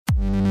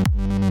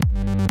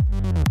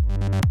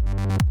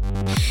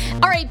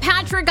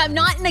Patrick, I'm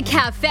not in a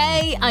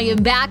cafe. I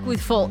am back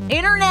with full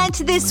internet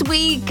this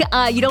week.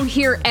 You don't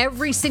hear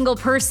every single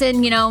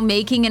person,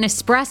 making an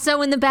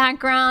espresso in the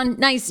background.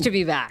 Nice to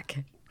be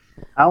back.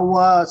 How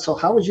was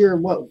how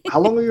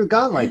long were you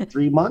gone? Like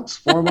 3 months,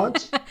 4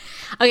 months?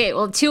 Okay,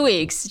 well, 2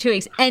 weeks.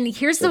 And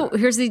here's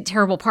the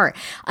terrible part.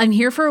 I'm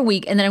here for a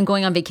week and then I'm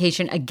going on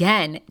vacation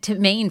again to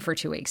Maine for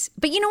 2 weeks.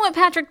 But you know what,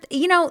 Patrick?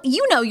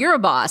 You're a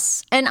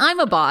boss and I'm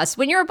a boss.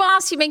 When you're a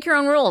boss, you make your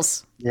own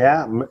rules.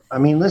 Yeah. I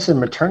mean, listen,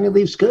 maternity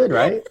leave's good,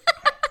 right?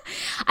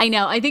 I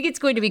know. I think it's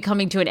going to be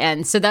coming to an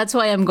end. So that's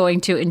why I'm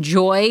going to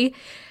enjoy.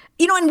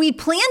 And we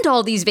planned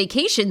all these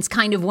vacations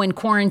kind of when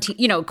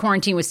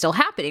quarantine was still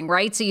happening,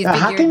 right? So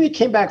how come you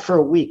came back for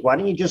a week? Why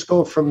didn't you just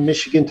go from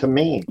Michigan to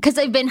Maine? Because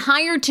I've been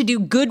hired to do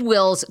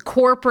Goodwill's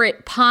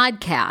corporate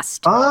podcast.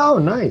 Oh,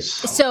 nice.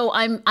 So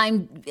I'm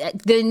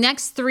the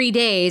next 3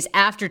 days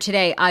after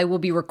today, I will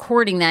be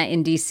recording that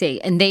in DC,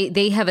 and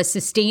they have a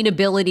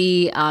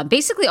sustainability,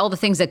 basically all the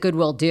things that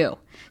Goodwill does.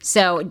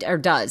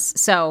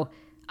 So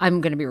I'm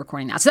going to be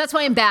recording that. So that's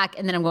why I'm back,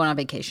 and then I'm going on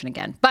vacation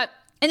again. But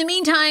in the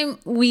meantime,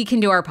 we can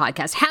do our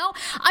podcast.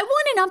 I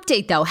want an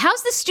update though.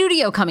 How's the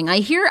studio coming? I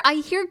hear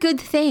good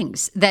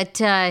things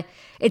that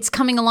it's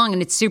coming along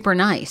and it's super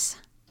nice.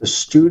 The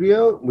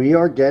studio, we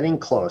are getting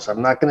close.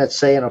 I'm not going to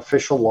say an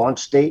official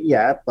launch date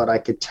yet, but I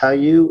could tell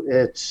you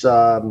it's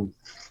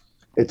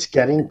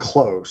getting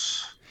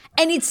close.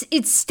 And it's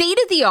state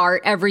of the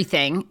art,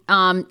 everything.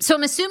 So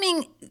I'm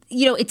assuming,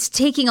 it's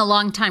taking a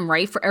long time,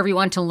 right, for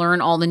everyone to learn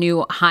all the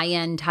new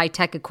high-end,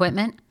 high-tech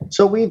equipment?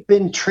 So we've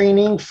been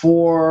training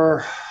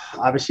for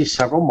obviously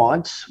several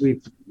months.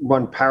 We've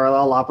run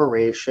parallel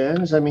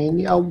operations. I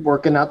mean,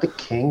 working out the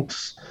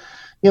kinks.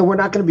 We're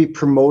not going to be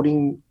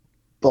promoting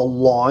the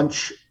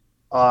launch.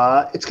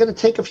 It's going to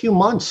take a few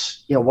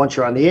months. Once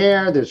you're on the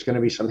air, there's going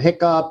to be some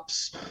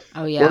hiccups.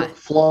 Oh, yeah.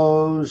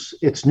 Workflows.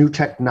 It's new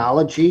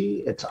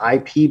technology. It's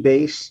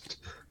IP-based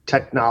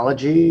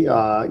technology.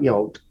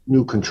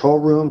 New control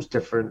rooms,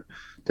 different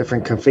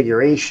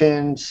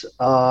configurations.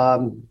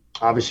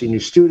 Obviously, new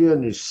studio,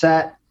 new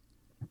set.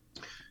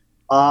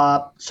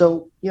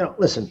 So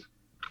listen.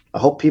 I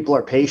hope people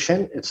are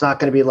patient. It's not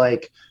going to be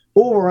like,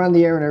 oh, we're on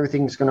the air and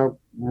everything's going to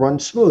run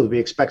smooth. We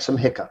expect some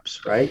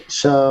hiccups, right?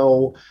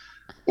 So,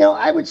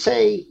 I would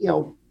say,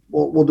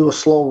 we'll do a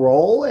slow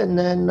roll and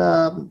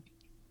then,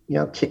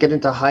 kick it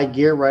into high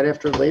gear right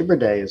after Labor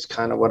Day is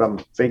kind of what I'm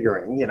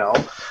figuring.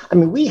 I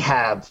mean, we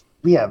have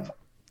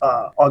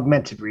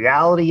augmented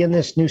reality in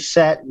this new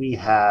set. We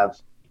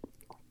have.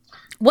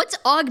 What's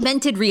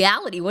augmented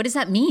reality? What does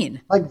that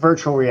mean? Like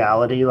virtual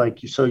reality,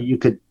 so you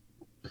could.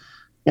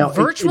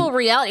 Virtual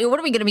reality. What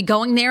are we going to be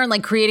going there and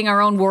like creating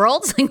our own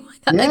worlds?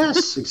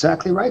 Yes,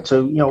 exactly right.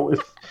 So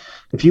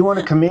if you want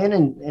to come in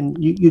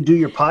and you do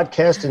your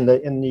podcast in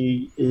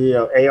the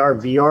AR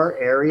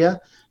VR area,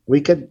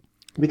 we could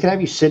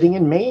have you sitting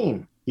in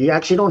Maine. You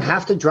actually don't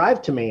have to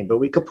drive to Maine, but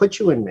we could put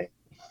you in Maine.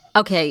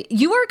 Okay,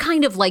 you are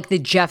kind of like the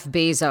Jeff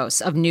Bezos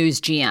of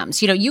news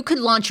GMs. You could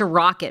launch a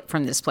rocket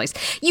from this place.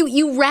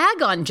 You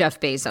rag on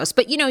Jeff Bezos,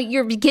 but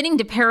you're beginning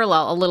to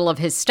parallel a little of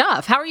his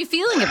stuff. How are you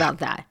feeling about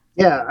that?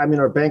 Yeah, I mean,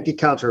 our bank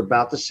accounts are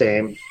about the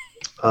same.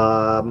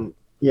 Well,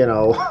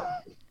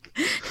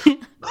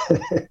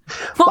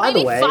 by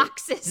the way,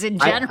 foxes in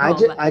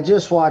general. I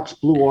just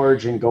watched Blue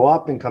Origin go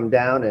up and come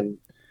down, and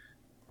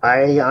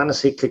I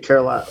honestly could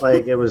care less.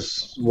 Like, it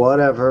was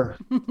whatever.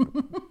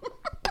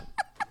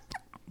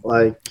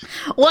 Like,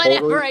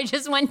 whatever. Totally. I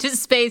just went to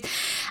space.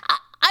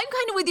 I'm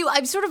kind of with you.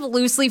 I've sort of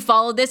loosely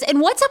followed this. And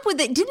what's up with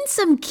it? Didn't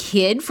some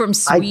kid from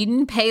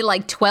Sweden pay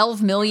like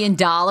 $12 million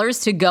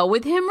to go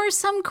with him or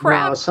some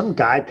crap? No, some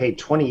guy paid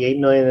 $28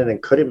 million and then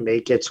couldn't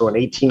make it. So an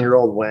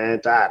 18-year-old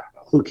went. I don't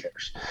know. Who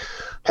cares?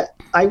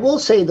 I will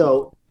say,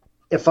 though,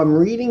 if I'm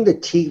reading the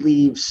tea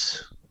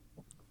leaves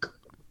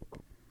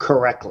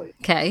correctly,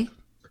 okay,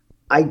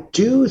 I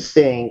do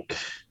think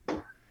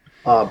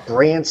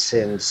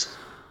Branson's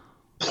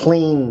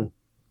plane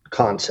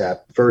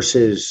concept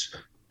versus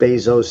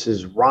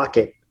Bezos's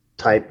rocket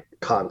type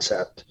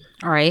concept,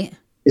 all right,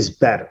 is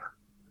better,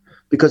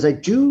 because I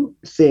do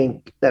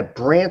think that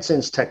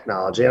Branson's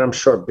technology, and I'm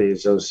sure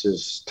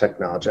Bezos's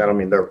technology, I don't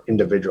mean their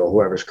individual,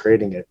 whoever's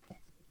creating it,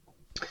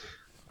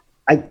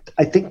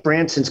 I think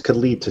Branson's could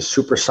lead to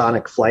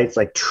supersonic flights,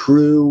 like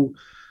Tokyo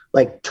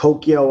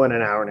in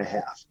an hour and a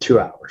half, 2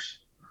 hours.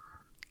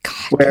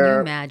 God, can you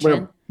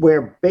imagine?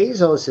 Where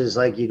Bezos is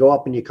like, you go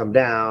up and you come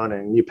down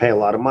and you pay a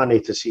lot of money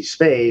to see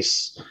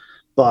space,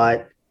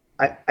 but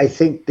I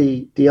think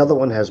the other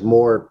one has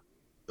more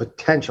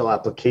potential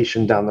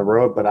application down the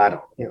road, but I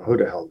don't, who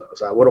the hell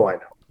knows? What do I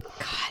know?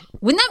 God,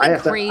 wouldn't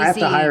that be crazy? I have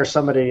to hire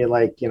somebody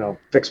to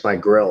fix my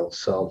grill.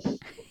 So,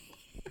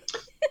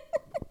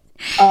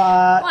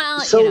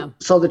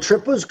 so the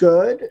trip was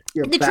good.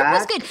 You're back. Trip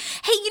was good.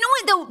 Hey, you know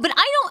what though? But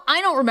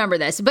I don't remember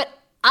this, but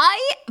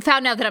I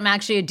found out that I'm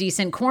actually a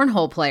decent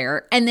cornhole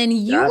player. And then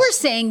you were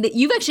saying that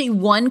you've actually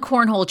won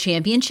cornhole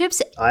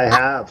championships. I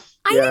have.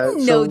 I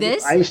didn't know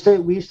this. We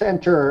used to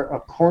enter a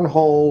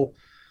cornhole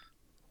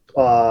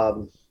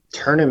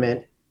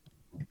tournament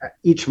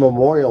each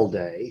Memorial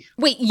Day.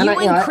 Wait, you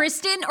and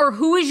Kristen, or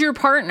who is your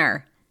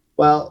partner?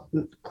 Well,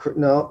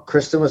 no,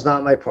 Kristen was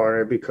not my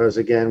partner because,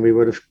 again, we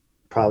would have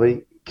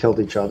probably killed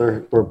each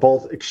other. We're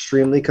both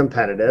extremely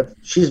competitive.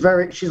 She's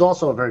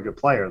also a very good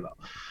player, though.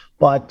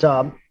 But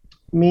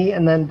me,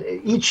 and then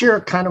each year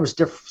kind of was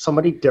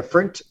somebody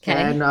different. Okay.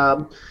 And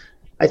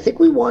I think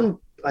we won.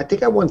 I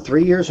think I won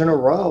 3 years in a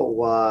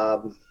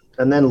row,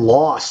 and then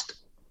lost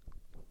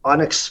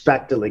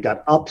unexpectedly.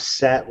 Got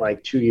upset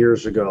like 2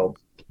 years ago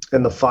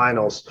in the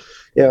finals.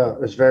 Yeah, it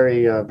was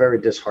very, very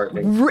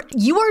disheartening.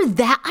 You are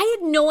that? I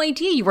had no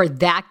idea you were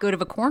that good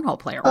of a cornhole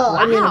player. Wow.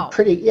 I mean, I'm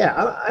pretty.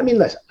 Yeah, I mean,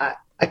 listen,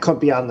 I couldn't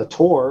be on the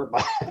tour,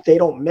 but they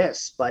don't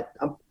miss. But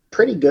I'm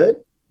pretty good.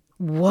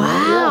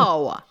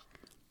 Wow. Yeah.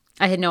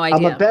 I had no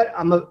idea.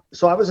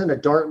 So I was in a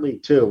dart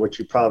league too, which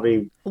you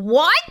probably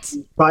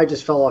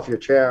just fell off your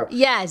chair.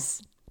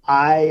 Yes.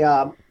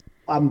 I'm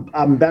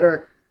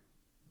better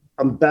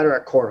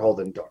at cornhole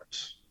than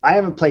darts. I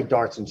haven't played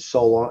darts in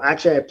so long.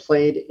 Actually, I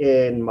played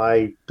in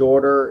my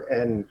daughter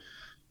and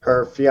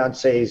her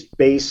fiance's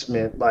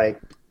basement like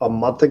a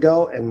month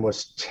ago and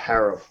was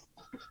terrible.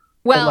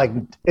 Well, and,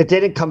 like, it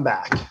didn't come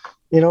back.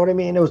 You know what I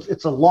mean?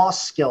 It's a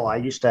lost skill I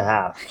used to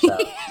have. So.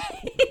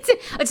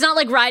 It's not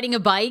like riding a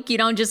bike. You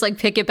don't just like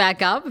pick it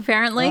back up,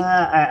 apparently.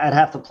 I'd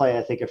have to play,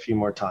 I think, a few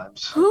more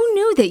times. Who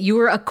knew that you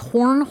were a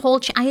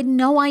cornhole? I had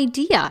no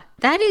idea.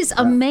 That is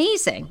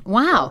amazing.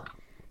 Wow.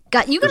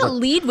 God, you got to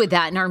lead with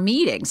that in our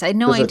meetings. I had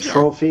no idea. There's a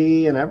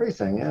trophy and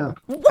everything, yeah.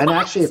 What? And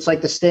actually, it's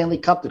like the Stanley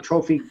Cup. The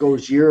trophy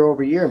goes year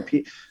over year,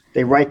 and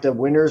they write the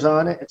winners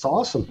on it. It's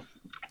awesome.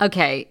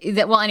 Okay.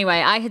 Well,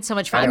 anyway, I had so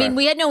much fun. Anyway. I mean,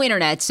 we had no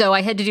internet, so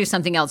I had to do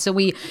something else. So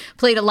we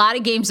played a lot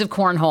of games of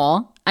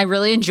cornhole. I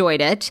really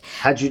enjoyed it.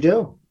 How'd you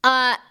do?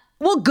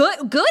 Well, good.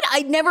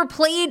 I'd never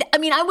played. I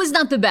mean, I was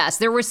not the best.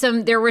 There were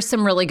some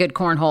really good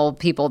cornhole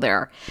people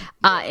there.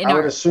 I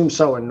would assume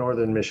so in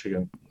northern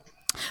Michigan.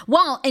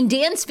 Well, and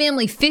Dan's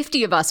family,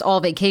 50 of us all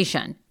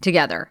vacation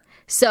together.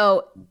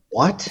 So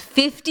what?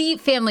 50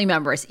 family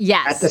members.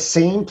 Yes. At the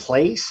same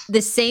place?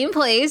 The same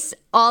place,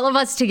 all of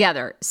us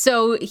together.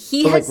 So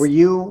were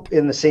you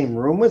in the same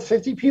room with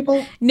 50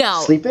 people?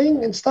 No.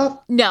 Sleeping and stuff?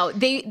 No.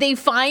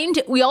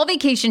 We all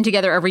vacation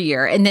together every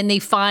year, and then they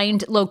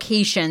find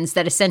locations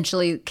that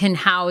essentially can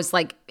house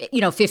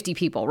 50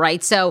 people,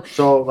 right? So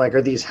like,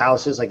 are these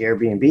houses like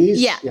Airbnbs?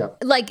 Yeah.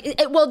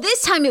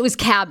 This time it was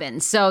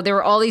cabins. So there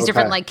were all these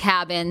different like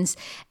cabins.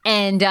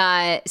 And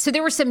so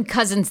there were some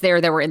cousins there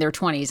that were in their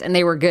 20s, and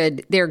they were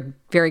good. They're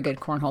very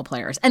good cornhole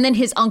players. And then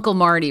his uncle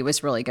Marty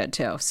was really good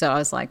too. So I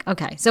was like,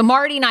 okay. So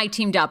Marty and I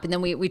teamed up, and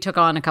then we took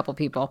on a couple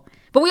people.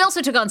 But we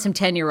also took on some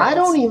 10-year-olds. I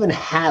don't even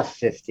have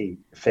 50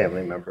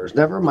 family members.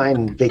 Never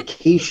mind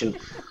vacation.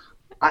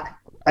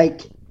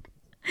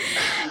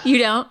 You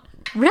don't?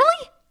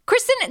 Really?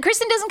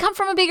 Kristen doesn't come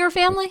from a bigger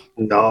family?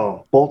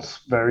 No,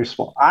 both very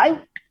small.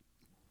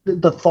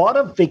 The thought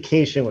of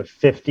vacation with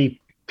 50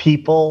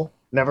 people,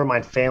 never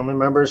mind family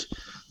members,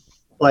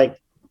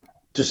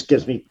 just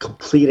gives me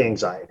complete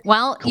anxiety.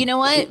 Well, you know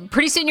what?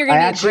 Pretty soon you're going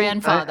to be a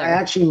grandfather. I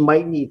actually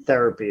might need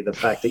therapy, the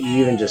fact that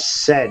you even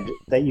just said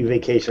that you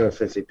vacation with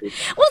 50 people.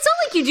 Well, it's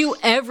not like you do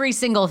every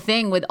single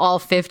thing with all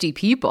 50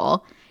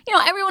 people. You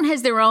know, everyone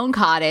has their own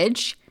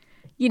cottage.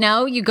 You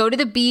know, you go to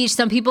the beach.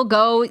 Some people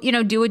go,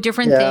 do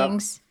different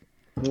things.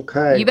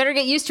 Okay. You better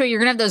get used to it. You're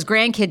going to have those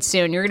grandkids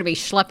soon. You're going to be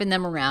schlepping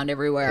them around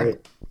everywhere.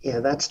 Right. Yeah,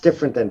 that's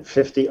different than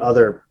 50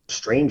 other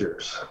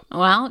strangers.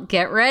 Well,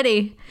 get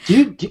ready.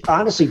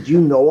 Honestly, do you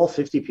know all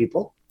 50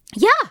 people?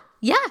 Yeah.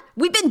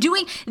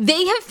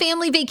 They have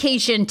family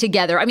vacation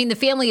together. I mean, the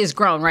family is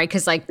grown, right?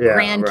 Because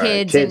grandkids.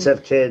 Right. Kids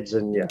have kids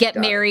and get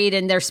married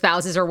and their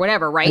spouses or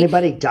whatever, right?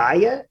 Anybody die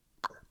yet?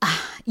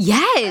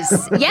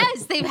 Yes.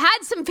 They've had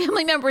some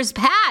family members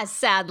pass,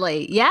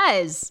 sadly.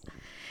 Yes.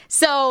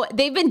 So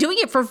they've been doing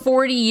it for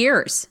 40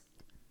 years.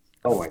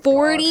 Oh my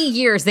 40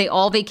 years, they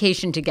all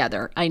vacation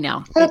together. I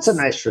know. That's a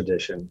nice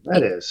tradition.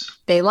 That is.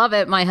 They love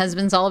it. My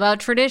husband's all about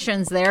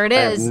traditions. There it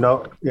is.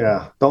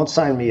 Don't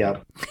sign me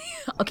up.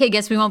 Okay,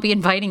 guess we won't be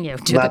inviting you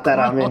to Not that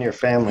I'm in your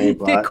family,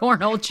 but the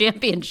cornhole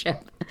championship.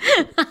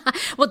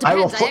 Well, it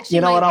depends.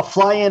 I'll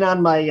fly in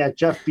on my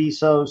Jeff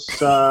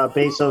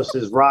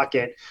Bezos's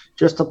rocket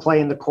just to play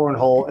in the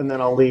cornhole, and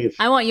then I'll leave.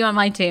 I want you on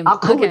my team. How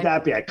cool would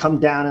that be? I come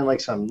down in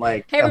some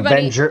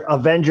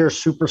Avenger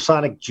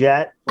supersonic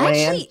jet.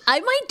 Actually, I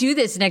might do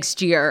this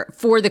next year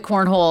for the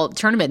cornhole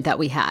tournament that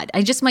we had.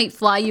 I just might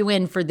fly you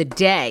in for the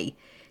day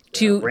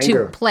to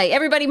play.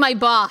 Everybody, my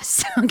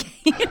boss.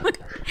 Okay,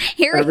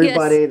 here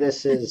everybody, he is.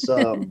 This is.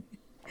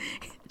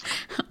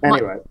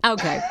 Anyway.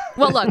 Okay.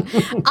 Well, look,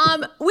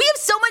 we have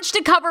so much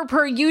to cover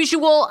per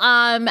usual.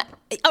 I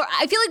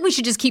feel like we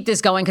should just keep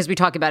this going because we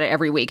talk about it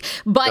every week.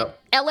 But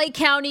LA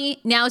County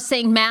now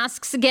saying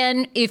masks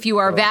again if you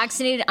are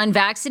vaccinated,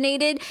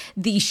 unvaccinated.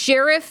 The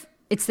sheriff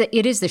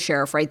It is the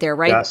sheriff right there,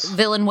 right? Yes.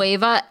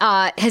 Villanueva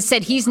has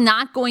said he's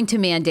not going to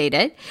mandate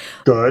it.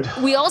 Good.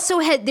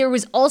 There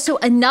was also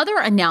another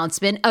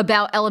announcement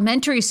about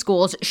elementary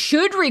schools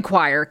should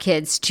require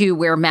kids to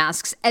wear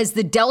masks as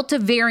the Delta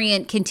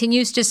variant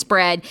continues to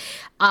spread.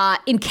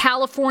 In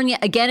California,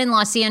 again in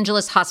Los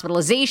Angeles,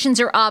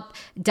 hospitalizations are up.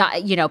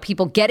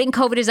 People getting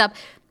COVID is up.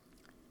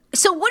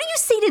 So what do you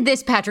say to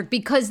this, Patrick?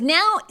 Because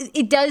now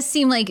it does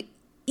seem like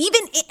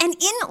even in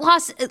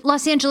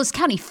Los Angeles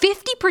County,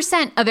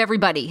 50% of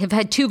everybody have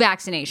had 2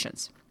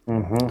 vaccinations,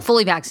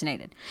 fully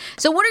vaccinated.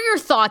 So what are your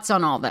thoughts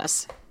on all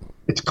this?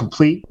 It's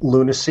complete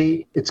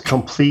lunacy. It's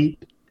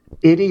complete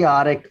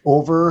idiotic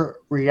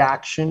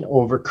overreaction,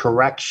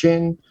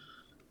 overcorrection.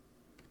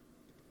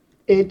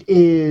 It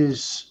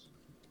is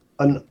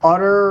an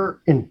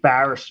utter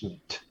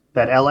embarrassment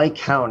that LA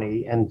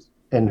County and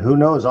who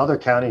knows, other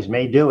counties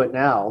may do it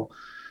now,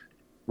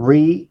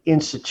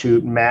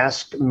 reinstitute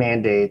mask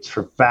mandates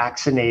for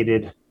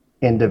vaccinated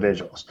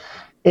individuals.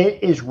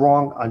 It is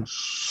wrong on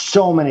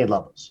so many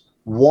levels.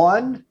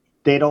 1,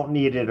 they don't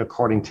need it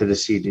according to the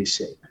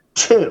CDC.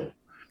 2,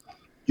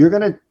 you're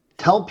going to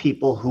tell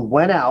people who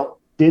went out,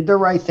 did the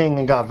right thing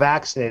and got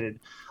vaccinated,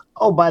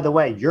 oh, by the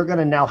way, you're going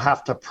to now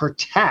have to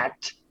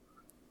protect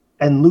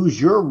and lose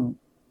your,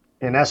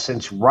 in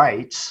essence,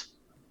 rights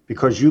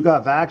because you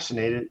got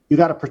vaccinated. You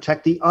got to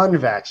protect the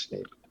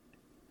unvaccinated.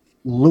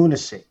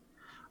 Lunacy.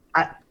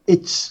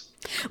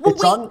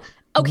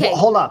 Okay.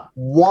 Hold on.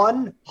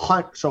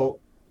 100. So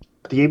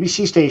the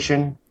ABC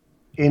station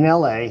in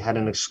LA had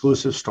an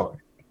exclusive story.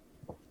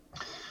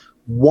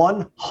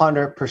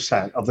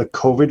 100% of the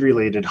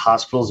COVID-related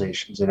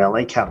hospitalizations in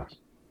LA County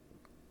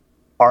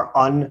are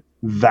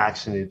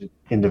unvaccinated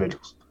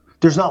individuals.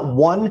 There's not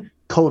one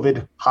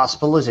COVID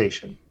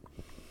hospitalization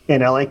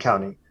in LA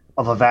County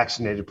of a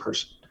vaccinated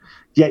person.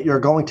 Yet you're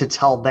going to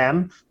tell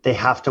them they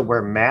have to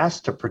wear masks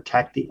to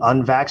protect the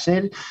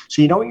unvaccinated.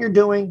 So you know what you're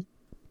doing?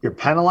 You're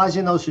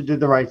penalizing those who did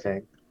the right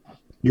thing.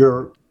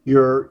 You're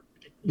going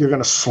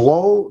to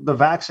slow the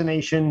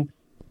vaccination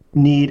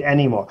need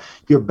anymore.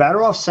 You're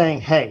better off saying,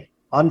 hey,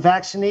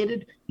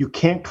 unvaccinated, you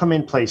can't come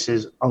in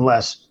places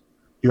unless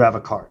you have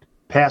a card,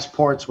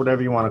 passports,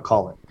 whatever you want to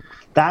call it.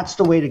 That's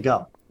the way to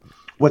go.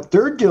 What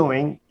they're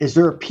doing is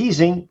they're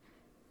appeasing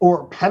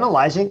or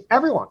penalizing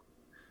everyone.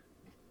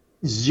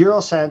 0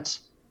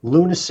 cents,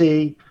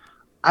 lunacy.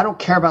 I don't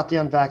care about the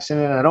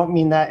unvaccinated. I don't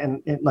mean that.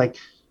 And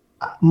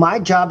my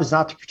job is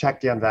not to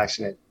protect the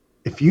unvaccinated.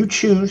 If you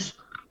choose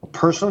a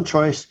personal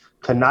choice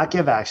to not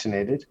get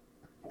vaccinated,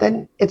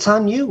 then it's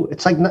on you.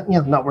 It's like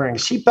not wearing a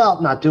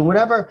seatbelt, not doing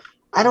whatever.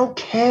 I don't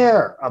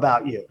care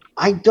about you.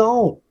 I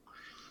don't.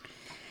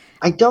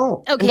 Okay.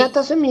 And that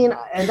doesn't mean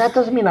I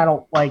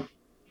don't I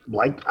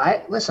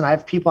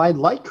have people I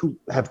like who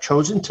have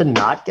chosen to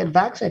not get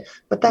vaccinated,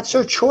 but that's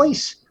their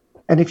choice.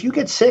 And if you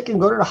get sick and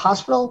go to the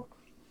hospital,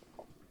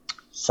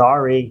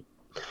 sorry.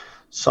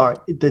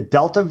 The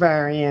Delta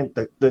variant,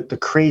 the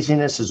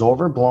craziness is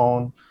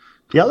overblown.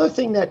 The other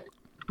thing that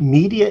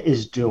media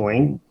is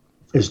doing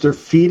is they're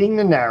feeding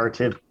the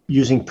narrative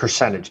using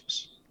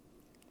percentages.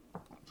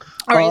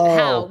 All right,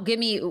 how? Give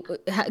me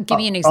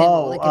an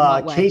example.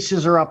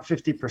 Cases are up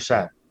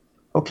 50%.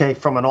 Okay,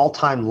 from an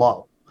all-time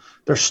low.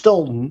 They're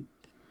still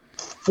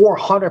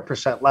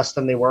 400% less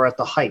than they were at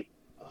the height,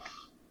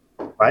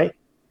 right?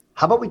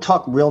 How about we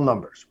talk real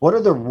numbers? What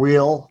are the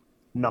real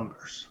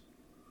numbers?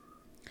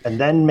 And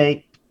then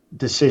make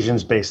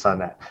decisions based on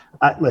that.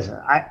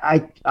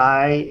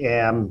 I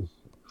am.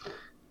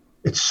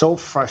 It's so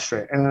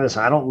frustrating. And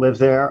listen, I don't live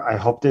there. I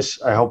hope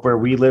where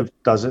we live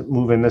doesn't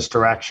move in this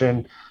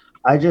direction.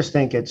 I just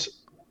think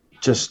it's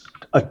just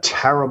a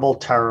terrible,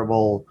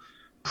 terrible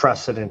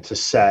precedent to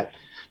set.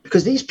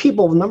 Because these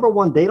people, number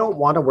one, they don't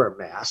want to wear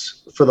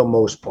masks for the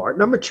most part.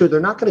 Number two, they're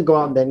not going to go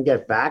out and then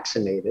get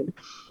vaccinated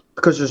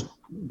because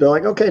they're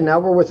like, okay, now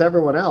we're with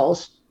everyone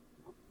else.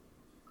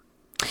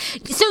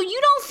 So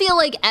you don't feel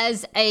like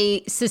as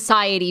a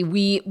society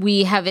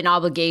we have an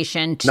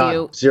obligation to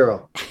None.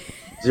 Zero.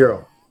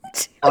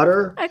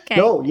 Utter. Okay.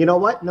 No, you know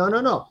what?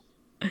 No.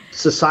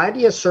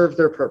 Society has served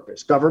their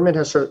purpose. Government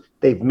has served.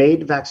 They've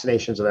made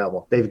vaccinations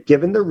available. They've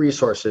given the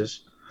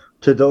resources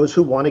to those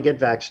who want to get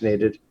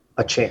vaccinated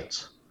a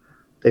chance.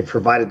 They've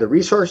provided the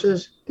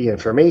resources, the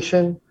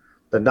information,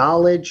 the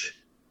knowledge,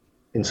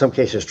 in some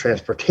cases,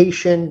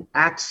 transportation,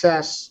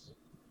 access,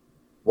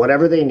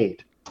 whatever they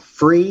need,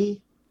 free.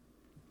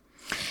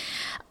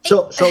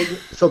 So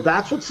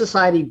that's what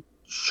society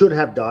should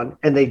have done,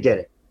 and they did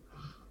it.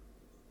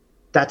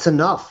 That's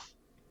enough.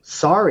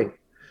 Sorry.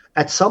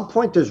 At some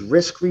point, there's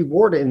risk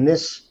reward in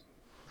this.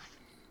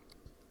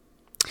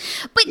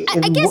 But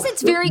I guess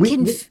it's very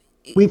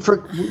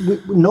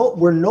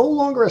we're no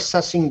longer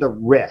assessing the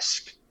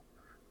risk.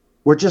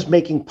 We're just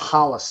making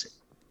policy,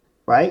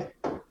 right?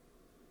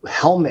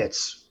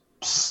 Helmets,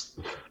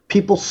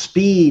 people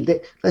speed.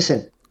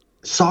 Listen,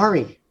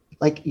 sorry,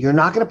 you're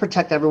not going to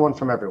protect everyone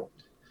from everyone.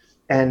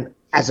 And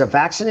as a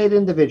vaccinated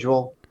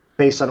individual,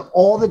 based on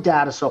all the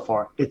data so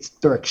far,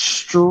 they're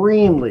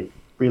extremely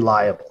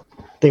reliable.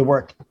 They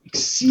work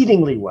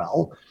exceedingly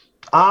well.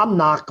 I'm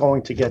not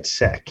going to get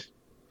sick.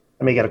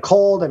 I may get a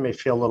cold. I may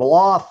feel a little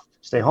off,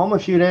 stay home a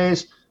few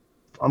days.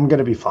 I'm going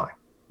to be fine.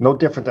 No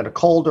different than a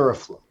cold or a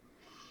flu.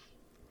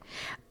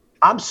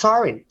 I'm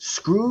sorry.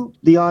 Screw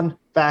the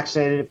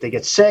unvaccinated. If they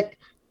get sick,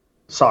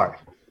 sorry.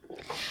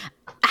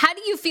 How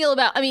do you feel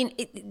about, I mean,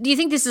 do you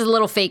think this is a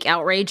little fake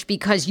outrage?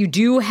 Because you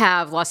do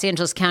have Los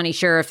Angeles County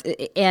Sheriff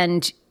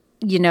and,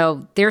 you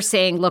know, they're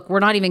saying, look, we're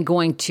not even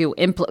going to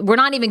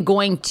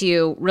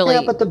really.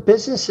 Yeah, but the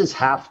businesses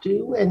have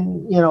to.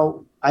 And, you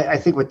know, I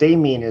think what they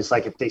mean is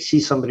like if they see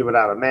somebody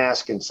without a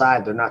mask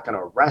inside, they're not going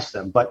to arrest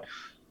them. But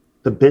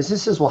the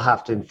businesses will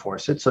have to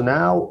enforce it. So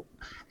now,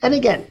 and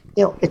again,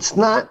 you know, it's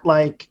not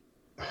like,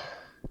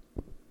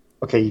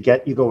 okay,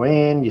 you go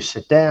in, you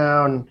sit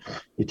down,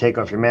 you take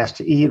off your mask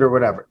to eat or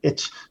whatever.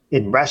 It's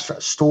in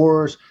restaurants,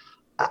 stores.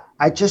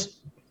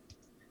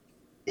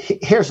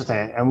 Here's the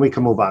thing, and we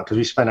can move on because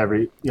we spend I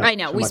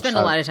know, we spend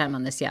a lot of time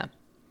on this, yeah.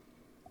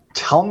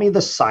 Tell me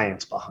the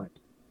science behind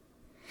it.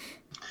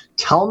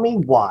 Tell me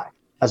why,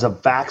 as a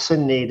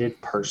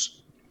vaccinated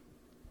person,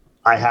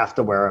 I have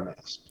to wear a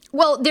mask.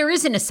 Well, there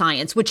isn't a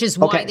science, which is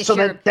why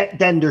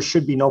then there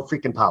should be no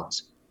freaking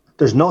policy.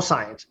 There's no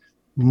science.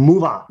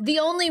 Move on. The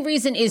only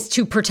reason is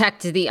to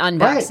protect the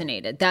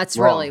unvaccinated. Right. That's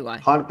wrong. Really why.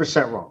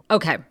 100% wrong.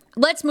 Okay.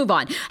 Let's move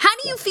on. How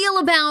do you feel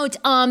about,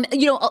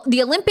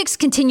 the Olympics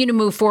continue to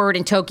move forward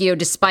in Tokyo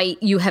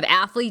despite you have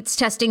athletes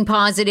testing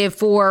positive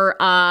for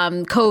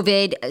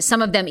COVID,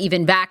 some of them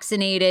even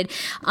vaccinated.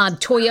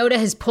 Toyota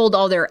has pulled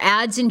all their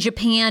ads in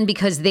Japan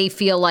because they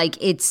feel like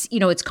it's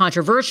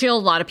controversial. A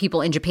lot of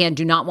people in Japan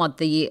do not want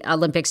the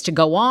Olympics to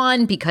go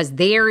on because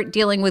they're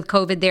dealing with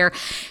COVID there.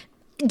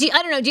 Do you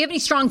have any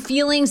strong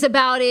feelings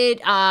about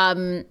it?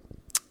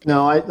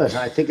 No,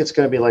 I think it's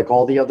going to be like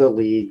all the other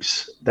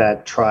leagues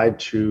that tried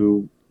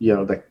to,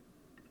 that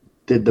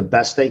did the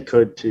best they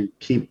could to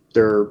keep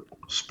their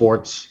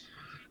sports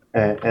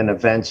and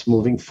events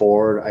moving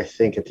forward. I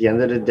think at the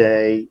end of the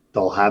day,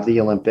 they'll have the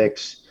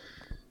Olympics,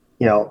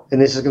 and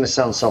this is going to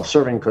sound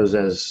self-serving because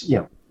as,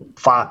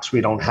 Fox,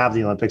 we don't have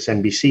the Olympics.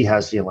 NBC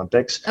has the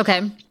Olympics.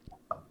 Okay.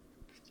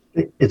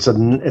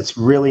 It's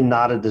really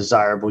not a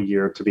desirable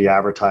year to be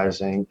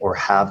advertising or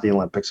have the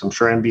Olympics. I'm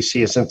sure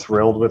NBC isn't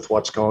thrilled with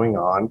what's going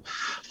on.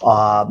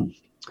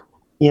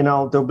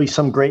 There'll be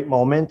some great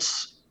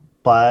moments,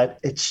 but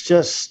it's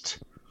just,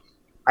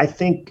 I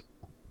think,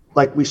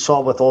 like we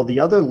saw with all the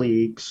other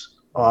leagues,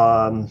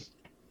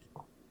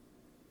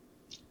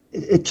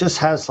 it just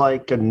has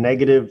like a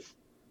negative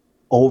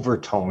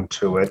overtone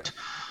to it.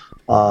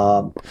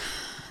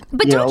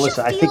 But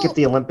listen, I think if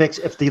the Olympics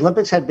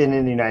had been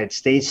in the United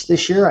States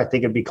this year, I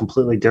think it'd be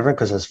completely different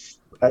because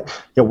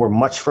we're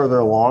much further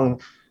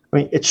along. I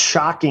mean, it's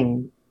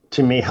shocking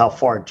to me how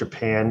far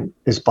Japan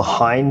is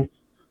behind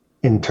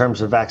in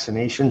terms of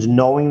vaccinations.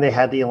 Knowing they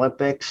had the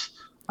Olympics,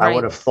 right. I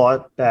would have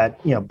thought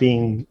that,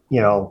 being,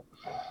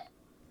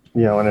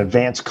 an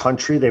advanced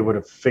country, they would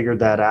have figured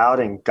that out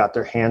and got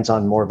their hands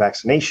on more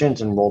vaccinations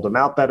and rolled them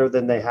out better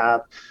than they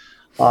have.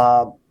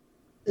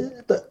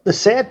 The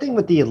sad thing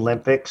with the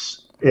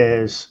Olympics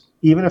is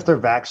even if they're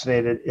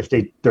vaccinated, if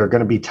they're going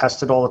to be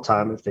tested all the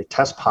time, if they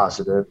test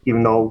positive,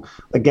 even though,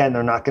 again,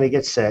 they're not going to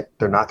get sick,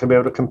 they're not going to be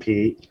able to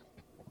compete.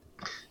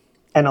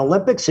 And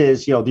Olympics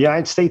is, the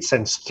United States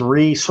sends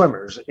 3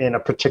 swimmers in a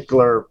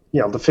particular,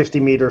 the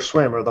 50-meter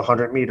swim or the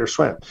 100-meter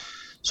swim.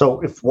 So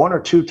if 1 or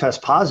 2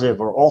 test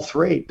positive or all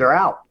 3, they're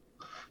out.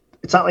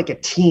 It's not like a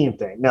team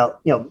thing. Now,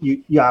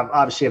 you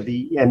obviously have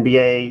the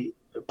NBA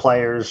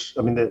players.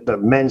 I mean, the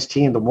men's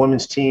team, the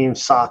women's team,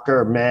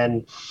 soccer,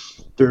 men.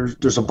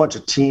 There's a bunch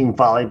of team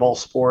volleyball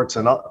sports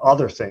and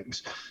other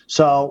things.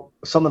 So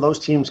some of those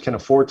teams can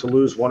afford to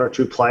lose 1 or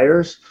 2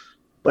 players.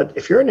 But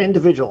if you're an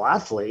individual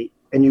athlete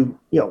and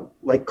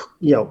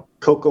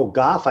Coco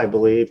Gauff, I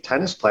believe,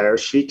 tennis player,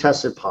 she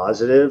tested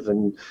positive,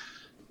 and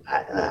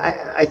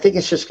I think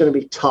it's just going to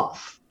be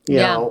tough.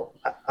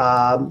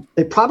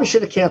 They probably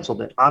should have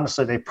canceled it.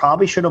 Honestly, they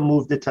probably should have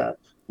moved it to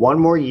 1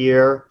 more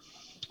year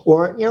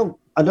or,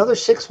 another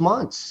 6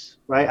 months.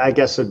 Right, I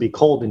guess it'd be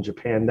cold in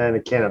Japan then.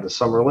 It can't have the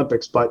Summer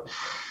Olympics, but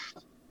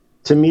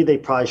to me, they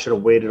probably should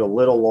have waited a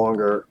little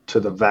longer till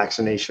the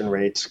vaccination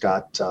rates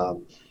got.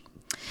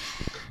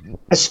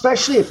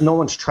 Especially if no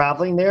one's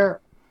traveling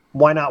there,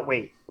 why not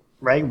wait?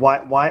 Right?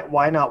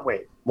 Why not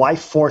wait? Why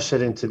force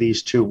it into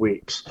these 2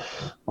 weeks?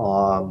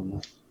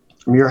 The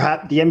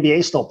NBA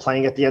is still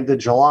playing at the end of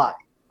July,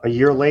 a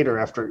year later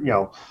after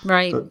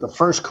right. the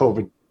first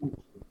COVID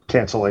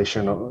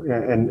cancellation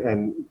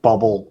and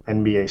bubble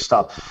NBA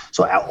stuff.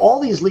 So all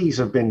these leagues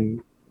have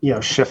been,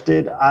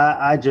 shifted.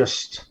 I don't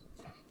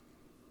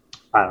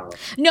know.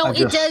 No,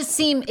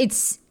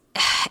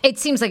 it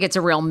seems like it's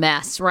a real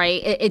mess,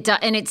 right?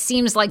 And it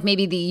seems like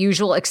maybe the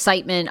usual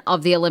excitement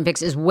of the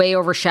Olympics is way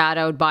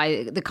overshadowed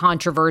by the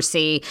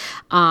controversy.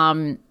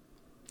 I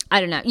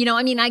don't know.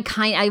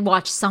 I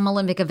watch some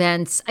Olympic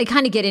events. I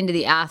kind of get into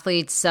the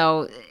athletes.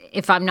 So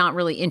if I'm not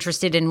really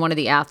interested in one of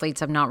the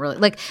athletes, I'm not really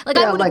listen,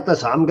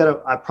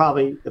 I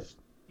probably, if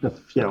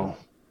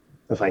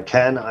if I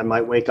can. I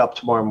might wake up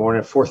tomorrow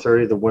morning at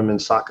 4:30. The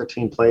women's soccer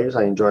team plays.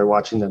 I enjoy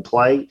watching them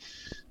play.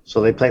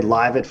 So they play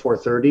live at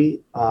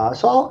 4:30.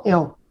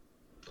 So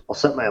I'll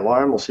set my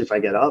alarm. We'll see if I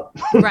get up.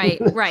 Right.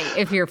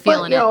 If you're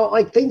feeling it.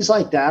 Like things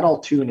like that, I'll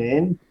tune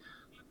in.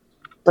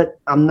 But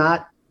I'm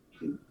not.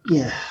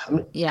 Yeah. I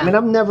mean,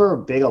 I'm never a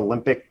big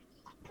Olympic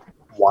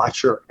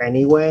watcher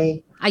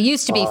anyway. I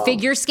used to be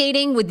figure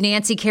skating with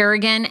Nancy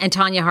Kerrigan and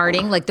Tanya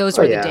Harding. Like those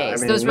were the days.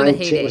 I mean, those were the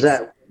heydays. Was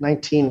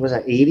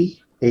that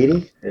 80?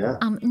 80? Yeah.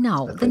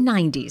 No, the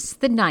 90s.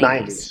 The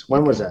 90s.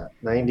 When was that?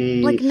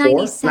 94? Like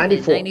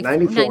 97,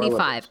 94.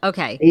 95.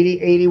 Okay.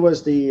 80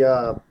 was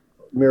the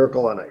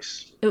Miracle on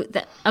Ice.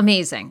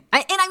 Amazing.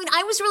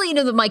 I was really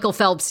into the Michael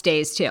Phelps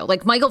days too.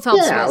 Like Michael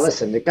Phelps. Yeah,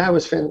 listen, the guy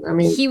was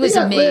he was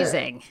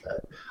amazing.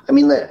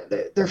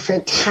 They're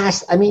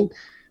fantastic. I mean,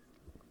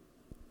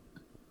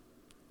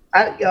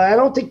 I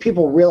don't think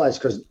people realize,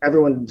 because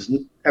everyone,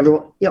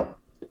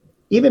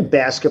 even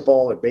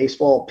basketball or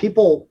baseball,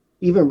 people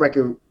even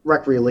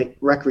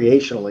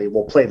recreationally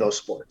will play those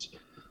sports.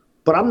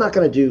 But I'm not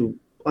going to do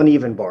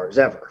uneven bars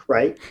ever,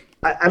 right?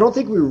 I don't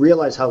think we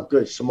realize how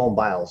good Simone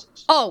Biles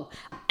is. Oh,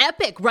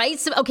 epic, right?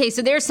 So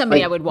there's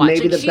somebody I would watch.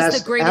 Maybe she's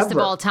the greatest ever,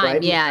 of all time.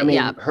 Right?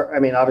 Yeah,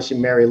 obviously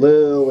Mary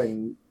Lou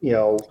and,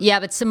 Yeah,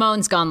 but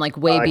Simone's gone like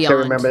way beyond. I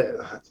can't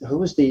remember. Who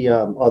was the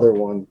other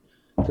one?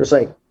 There's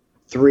like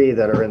 3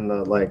 that are in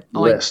the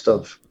list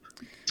of.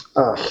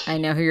 I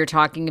know who you're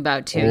talking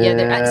about too. Yeah,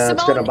 Simone,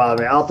 it's gonna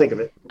bother me. I'll think of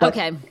it. But,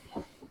 okay.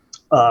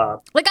 I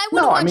would have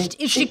watched.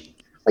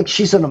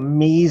 She's an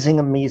amazing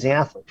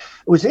athlete.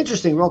 It was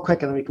interesting, real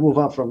quick, and then we can move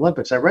on from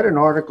Olympics. I read an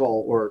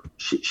article, or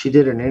she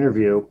did an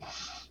interview,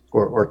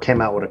 or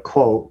came out with a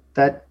quote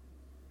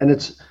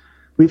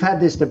we've had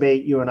this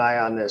debate, you and I,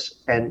 on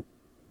this, and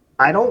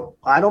I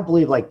don't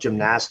believe like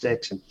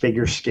gymnastics and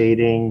figure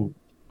skating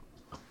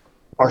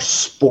are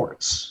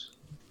sports,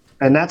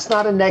 and that's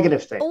not a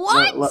negative thing.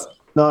 What?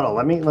 No.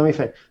 Let me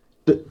finish.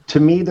 To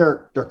me,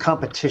 they're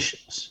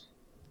competitions.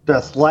 They're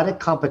athletic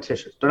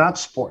competitions. They're not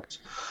sports,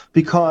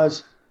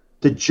 because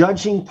the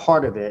judging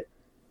part of it,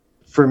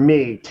 for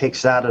me,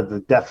 takes out of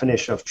the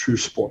definition of true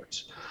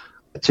sports.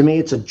 To me,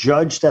 it's a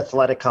judged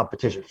athletic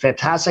competition.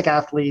 Fantastic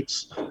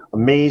athletes,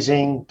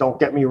 amazing, don't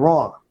get me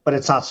wrong, but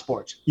it's not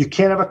sports. You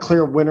can't have a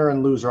clear winner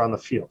and loser on the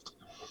field.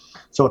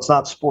 So it's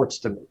not sports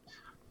to me.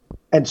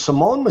 And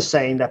Simone was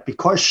saying that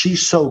because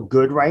she's so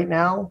good right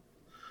now,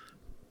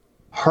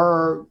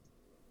 her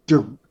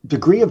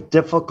degree of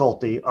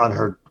difficulty on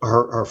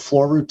her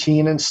floor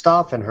routine and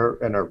stuff, and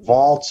her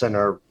vaults and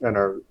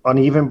her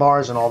uneven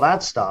bars and all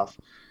that stuff,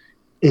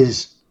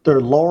 is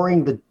they're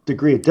lowering the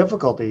degree of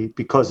difficulty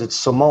because it's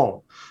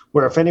Simone.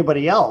 Where if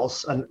anybody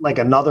else, like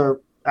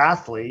another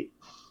athlete,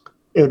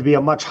 it would be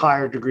a much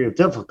higher degree of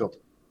difficulty.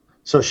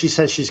 So she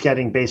says she's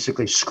getting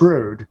basically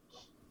screwed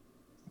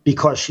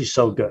because she's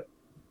so good,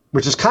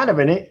 which is kind of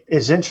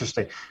is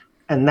interesting.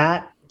 And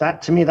that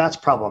to me, that's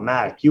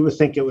problematic. You would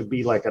think it would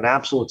be like an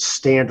absolute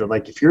standard.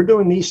 Like if you're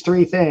doing these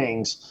 3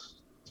 things,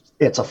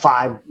 it's a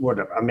 5,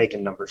 whatever. I'm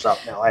making numbers up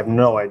now. I have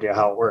no idea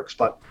how it works,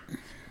 but.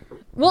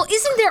 Well,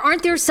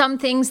 aren't there some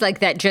things like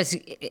that just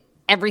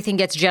everything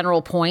gets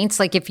general points?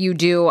 Like if you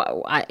do,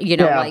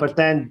 but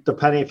then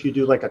depending if you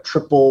do like a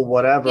triple,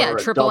 whatever, or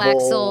triple double,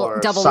 axle,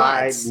 or double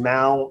side lutz.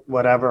 mount,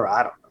 whatever.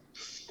 I don't know.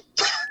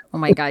 Oh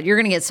my God, you're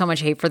going to get so much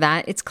hate for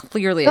that. It's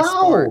clearly a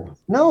sport.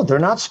 No, they're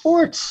not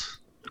sports.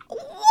 What?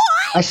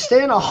 I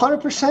stand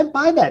 100%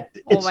 by that.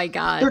 Oh my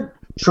God. They're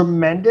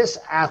tremendous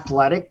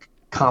athletic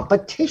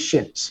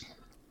competitions.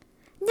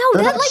 No,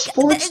 they're that not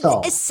sports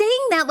though. Saying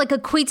that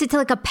equates it to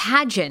like a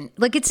pageant.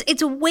 Like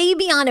it's way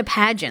beyond a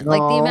pageant. Like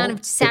the amount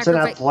of sacrifice. It's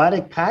an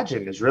athletic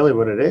pageant is really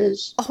what it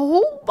is.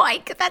 Oh my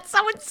God, that's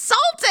so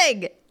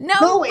insulting.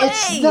 No way.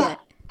 It's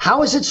not.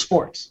 How is it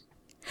sports?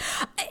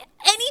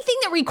 Anything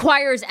that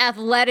requires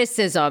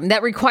athleticism,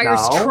 that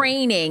requires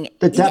training.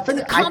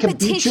 I can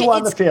beat you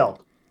on the field.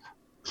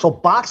 So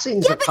boxing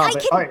is a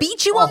competition. I can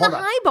beat you on the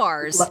high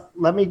bars.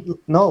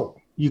 No,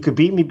 you could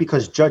beat me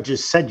because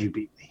judges said you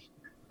beat me.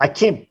 I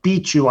can't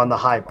beat you on the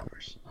high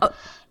bars.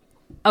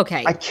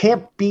 Okay. I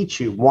can't beat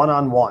you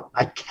one-on-one.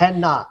 I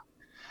cannot.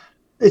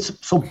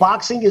 So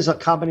boxing is a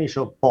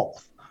combination of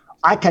both.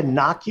 I can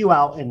knock you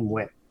out and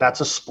win.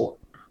 That's a sport.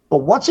 But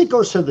once it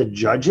goes to the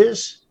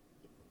judges,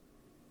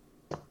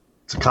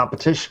 it's a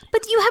competition.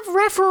 But you have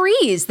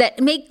referees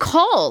that make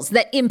calls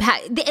that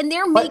impact, and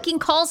they're making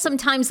calls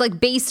sometimes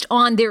based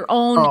on their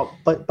own. Oh,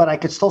 but I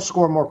could still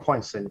score more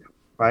points than you,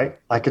 right?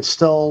 I could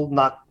still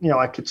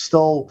I could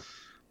still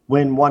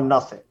win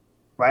 1-0,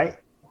 right?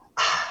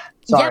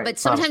 Sorry, yeah, but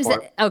sometimes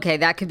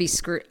that could be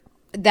screwed.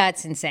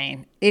 That's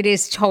insane. It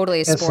is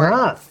totally a sport. It's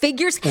not.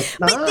 Figures,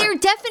 but there are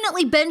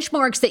definitely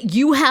benchmarks that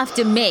you have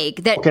to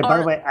make. That by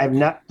the way, I'm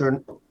not.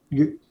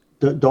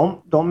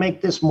 Don't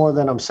make this more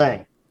than I'm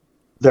saying.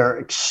 They're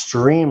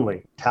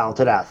extremely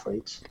talented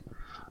athletes.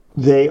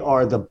 They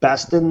are the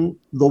best in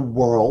the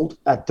world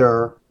at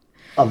their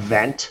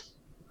event,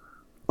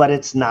 but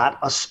it's not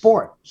a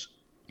sport.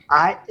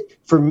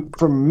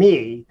 For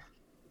me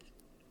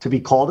to be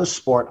called a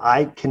sport,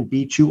 I can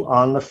beat you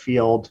on the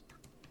field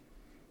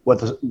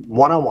with a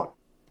one-on-one.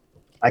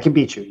 I can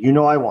beat you. You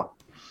know I won.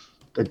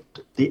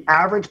 The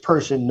average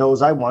person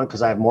knows I won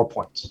because I have more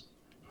points.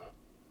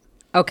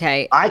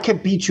 Okay. I can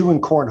beat you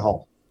in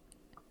cornhole.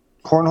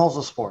 Cornhole's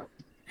a sport.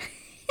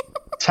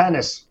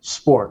 Tennis,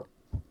 sport.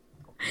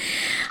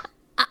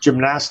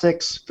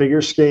 Gymnastics,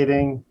 figure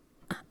skating.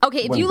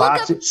 Okay, if you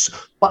look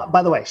up...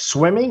 By the way,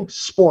 swimming,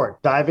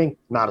 sport. Diving,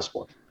 not a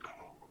sport.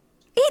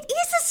 It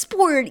is a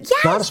sport.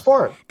 Yes. Not a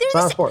sport. It's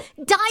not a sport.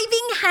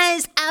 Diving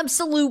has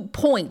absolute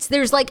points.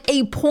 There's like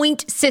a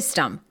point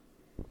system.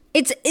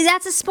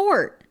 That's a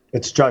sport.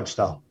 It's judged,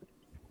 though.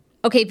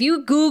 Okay, if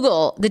you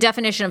Google the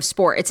definition of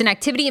sport, it's an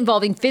activity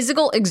involving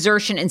physical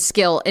exertion and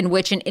skill in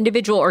which an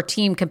individual or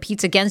team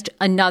competes against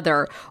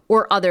another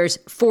or others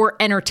for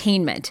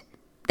entertainment.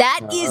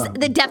 That is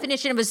the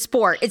definition of a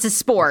sport. It's a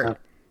sport.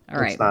 All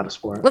right. It's not a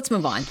sport. Let's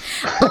move on.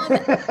 All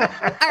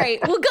right,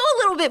 we'll go a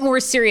little bit more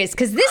serious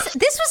because this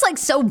was like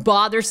so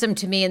bothersome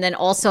to me, and then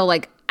also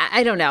like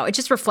I don't know. It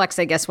just reflects,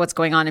 I guess, what's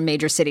going on in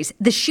major cities.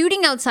 The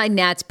shooting outside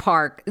Nats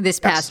Park this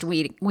past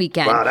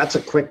weekend. Wow, that's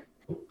a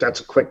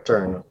quick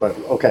turn. But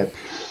okay.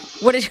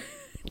 What is?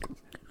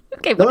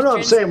 Okay. No,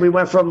 I'm saying we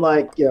went from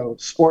like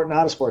sport,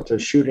 not a sport, to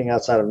shooting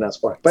outside of Nats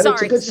Park. But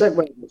It's a good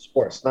segue into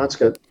sports. That's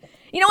good.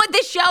 You know what?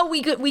 This show,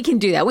 we can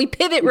do that. We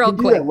pivot real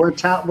quick. We're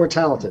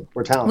talented.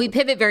 We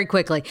pivot very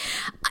quickly.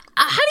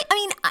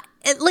 Isn't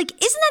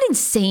that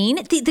insane?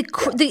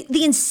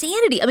 The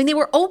insanity. I mean, they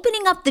were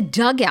opening up the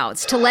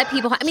dugouts to let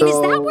people. Is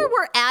that where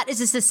we're at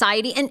as a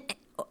society? And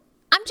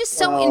I'm just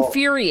so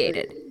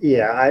infuriated.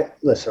 Yeah,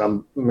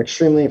 I'm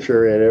extremely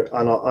infuriated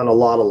on a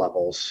lot of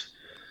levels.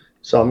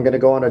 So I'm going to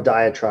go on a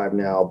diatribe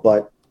now,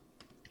 but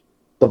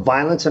the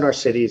violence in our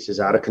cities is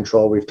out of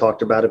control. We've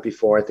talked about it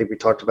before. I think we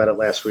talked about it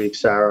last week,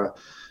 Sarah.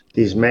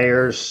 These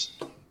mayors,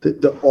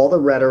 all the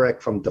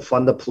rhetoric from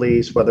defund the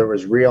police, whether it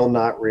was real,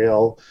 not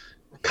real,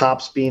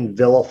 cops being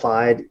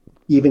vilified,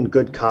 even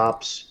good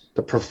cops,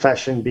 the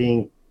profession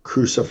being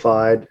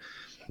crucified,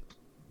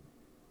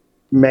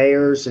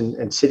 mayors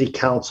and city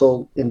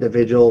council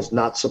individuals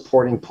not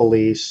supporting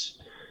police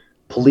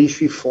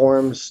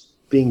reforms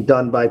being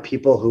done by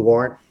people who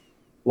aren't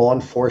law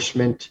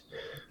enforcement.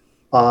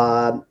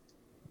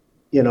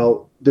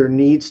 There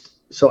needs,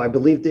 so I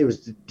believe it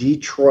was the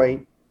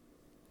Detroit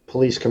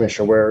police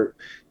commissioner, where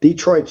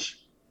Detroit's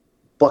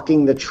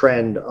bucking the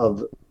trend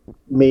of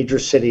major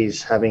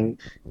cities having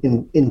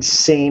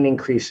insane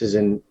increases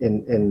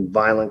in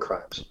violent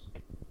crimes,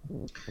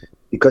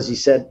 because he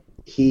said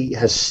he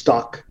has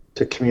stuck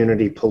to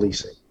community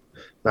policing,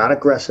 not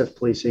aggressive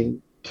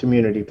policing,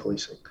 community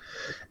policing.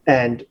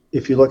 And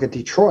if you look at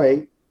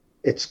Detroit,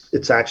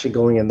 it's actually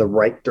going in the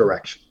right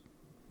direction.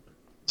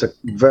 It's a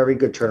very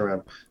good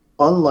turnaround.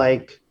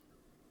 Unlike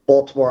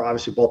Baltimore,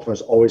 obviously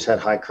Baltimore's always had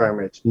high crime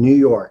rates. New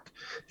York,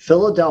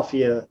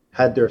 Philadelphia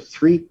had their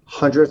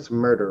 300th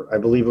murder. I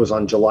believe it was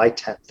on July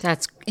 10th.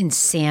 That's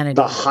insanity.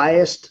 The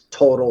highest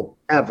total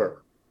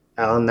ever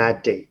on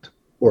that date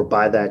or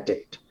by that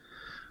date.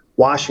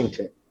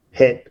 Washington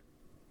hit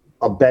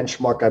a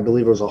benchmark. I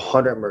believe it was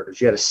 100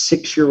 murders. You had a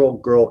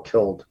 6-year-old girl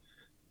killed,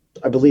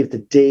 I believe, the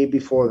day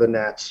before the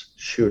Nats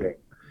shooting.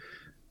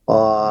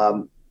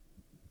 The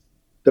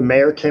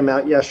mayor came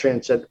out yesterday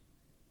and said,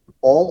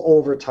 all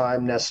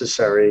overtime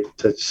necessary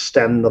to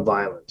stem the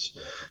violence.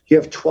 You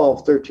have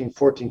 12, 13,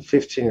 14,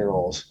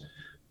 15-year-olds.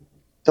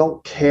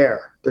 Don't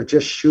care. They're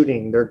just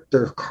shooting. They're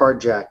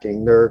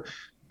carjacking. They're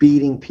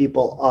beating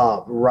people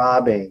up,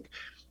 robbing.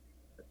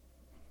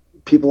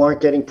 People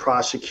aren't getting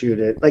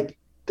prosecuted. Like,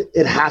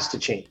 it has to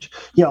change.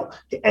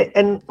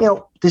 And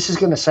this is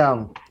going to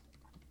sound,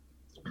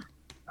 I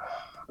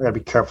gotta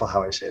be careful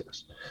how I say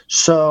this.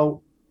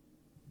 So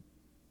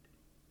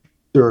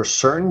there are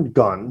certain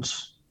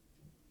guns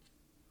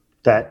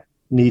that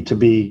need to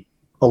be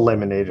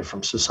eliminated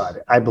from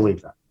society. I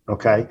believe that.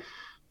 Okay.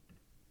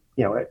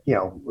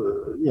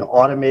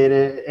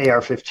 Automated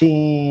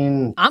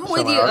AR-15. I'm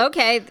with you.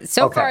 Okay.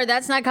 So far,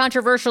 that's not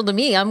controversial to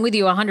me. I'm with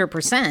you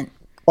 100%.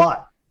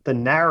 But the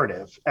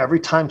narrative,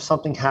 every time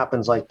something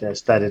happens like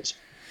this, that it's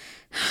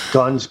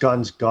guns,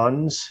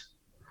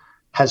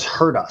 has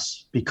hurt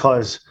us,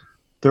 because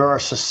there are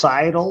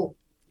societal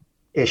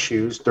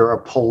issues, there are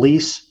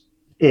police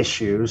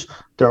issues,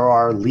 there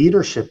are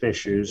leadership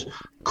issues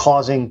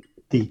causing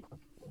the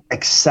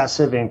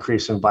excessive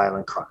increase in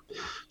violent crime.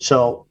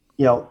 So,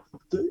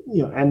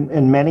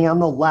 and many on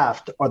the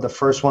left are the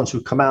first ones who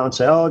come out and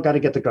say, "Oh, I got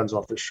to get the guns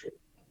off the street."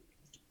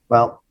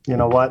 Well, you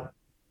know what?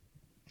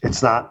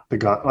 It's not the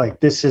gun. Like,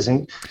 this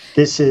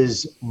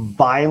is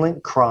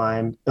violent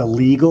crime,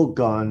 illegal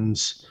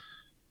guns.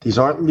 These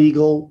aren't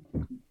legal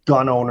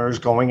gun owners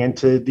going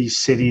into these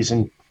cities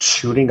and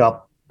shooting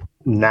up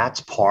Nats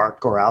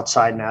Park or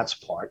outside Nats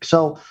Park.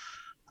 So,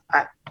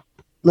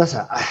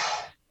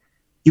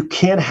 you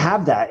can't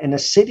have that in a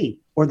city,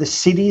 or the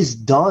city's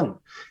done.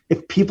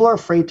 If people are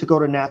afraid to go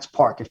to Nats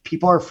Park, if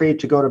people are afraid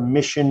to go to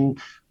Mission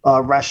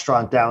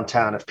restaurant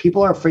downtown, if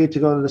people are afraid to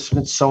go to the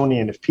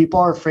Smithsonian, if people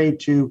are afraid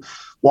to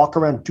walk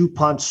around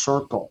DuPont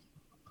Circle,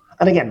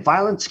 and again,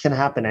 violence can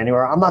happen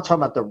anywhere. I'm not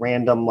talking about the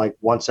random, like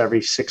once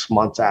every 6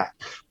 months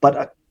act,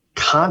 but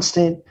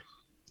constant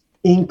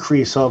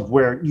increase of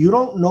where you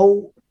don't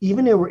know,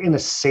 even if we're in a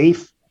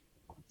safe,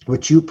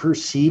 which you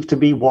perceive to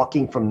be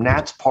walking from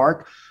Nats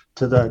Park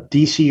to the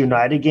DC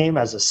United game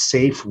as a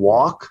safe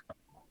walk,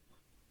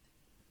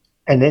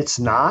 and it's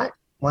not,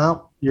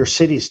 well, your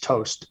city's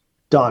toast.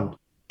 Done.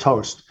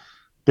 Toast.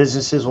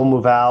 Businesses will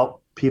move out.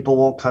 People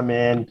won't come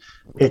in.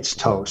 It's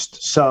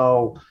toast.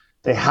 So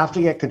they have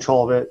to get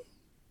control of it.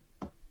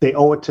 They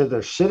owe it to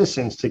their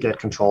citizens to get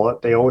control of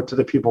it. They owe it to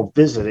the people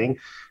visiting.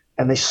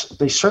 And they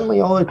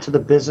certainly owe it to the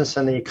business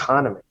and the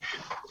economy.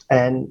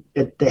 And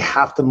they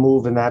have to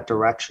move in that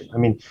direction. I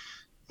mean,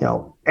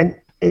 and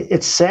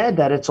it's sad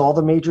that it's all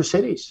the major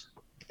cities.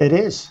 It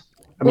is.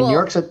 I mean, New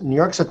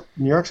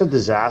York's a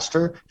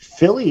disaster.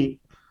 Philly,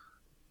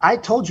 I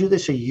told you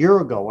this a year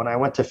ago when I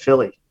went to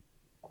Philly.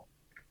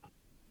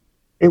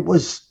 It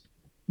was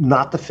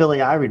not the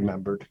Philly I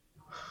remembered.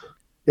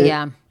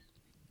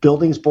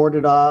 Buildings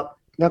boarded up.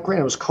 Now,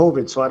 granted, it was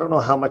COVID, so I don't know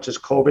how much is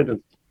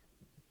COVID,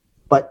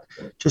 but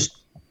just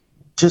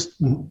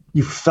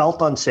you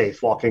felt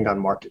unsafe walking on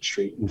Market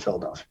Street in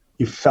Philadelphia.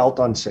 You felt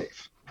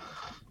unsafe.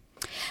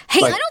 Hey,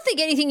 I don't think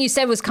anything you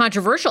said was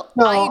controversial.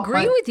 No, I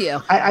agree with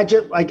you. I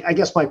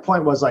guess my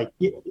point was like,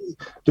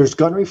 there's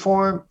gun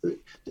reform.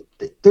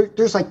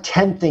 There's like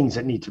 10 things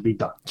that need to be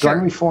done. Sure.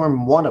 Gun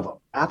reform, one of them.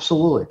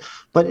 Absolutely.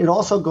 But it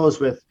also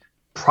goes with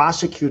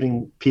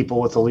prosecuting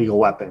people with illegal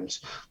weapons,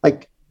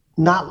 like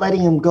not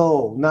letting them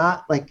go,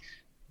 not like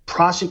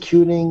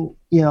prosecuting,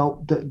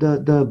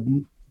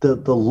 the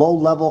low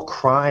level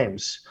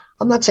crimes.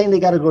 I'm not saying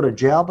they got to go to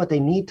jail, but they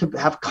need to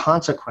have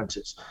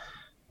consequences.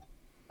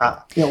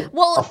 A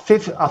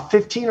 15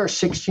 or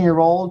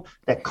 16-year-old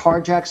that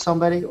carjacks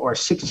somebody, or a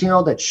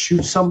 16-year-old that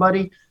shoots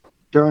somebody,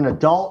 they're an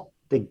adult,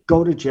 they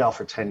go to jail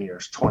for 10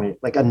 years, 20,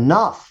 like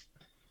enough.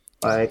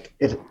 Like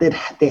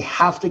they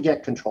have to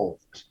get control of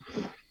this.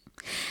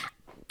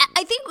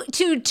 I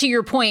think to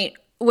your point,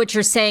 what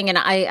you're saying, and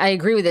I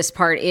agree with this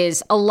part,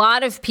 is a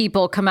lot of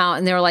people come out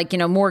and they're like,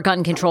 more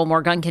gun control,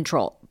 more gun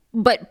control.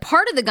 But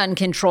part of the gun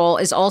control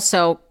is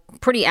also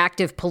pretty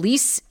active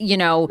police,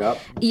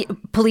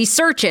 police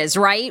searches,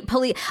 right?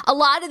 A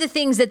lot of the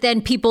things that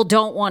then people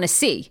don't want to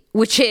see,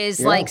 which is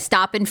like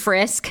stop and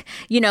frisk,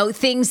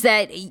 things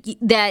that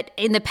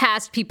in the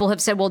past people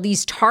have said, well,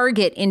 these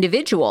target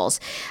individuals.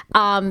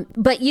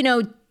 But,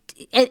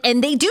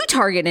 and they do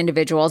target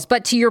individuals.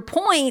 But to your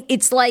point,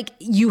 it's like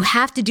you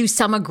have to do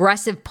some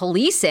aggressive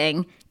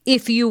policing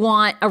if you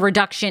want a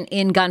reduction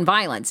in gun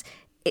violence.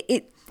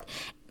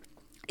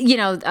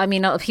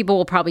 People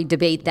will probably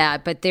debate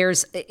that, but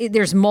there's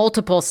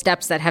multiple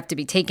steps that have to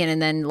be taken,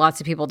 and then lots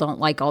of people don't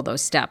like all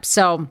those steps.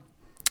 So,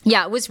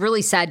 yeah, it was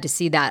really sad to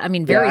see that. I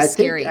mean, very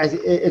scary.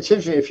 It's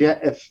interesting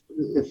if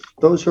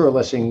those who are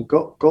listening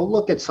go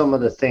look at some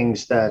of the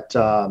things that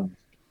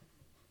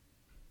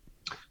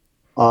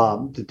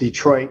the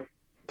Detroit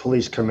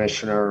police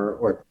commissioner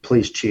or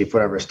police chief,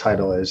 whatever his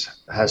title is,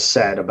 has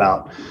said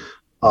about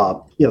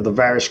the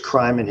various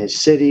crime in his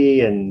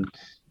city and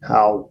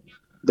how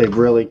they've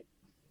really.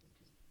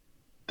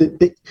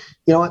 They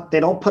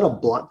don't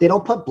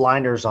put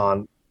blinders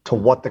on to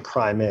what the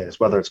crime is,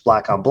 whether it's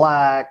black on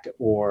black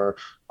or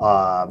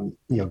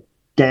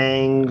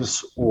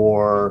gangs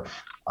or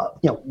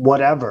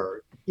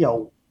whatever.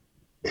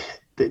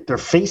 They're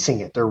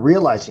facing it, they're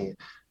realizing it,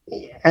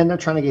 and they're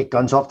trying to get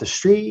guns off the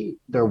street.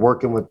 They're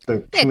working with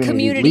the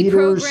community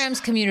leaders. Programs,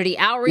 community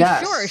outreach.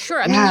 Yes.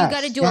 Sure. I mean, you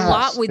got to do a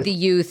lot with the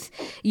youth.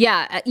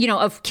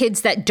 Of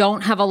kids that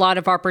don't have a lot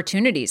of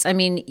opportunities. I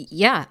mean,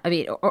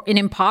 or in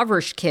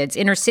impoverished kids,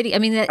 inner city. I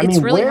mean, it's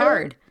really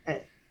hard.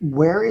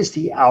 Where is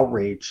the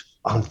outrage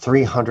on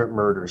 300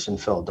 murders in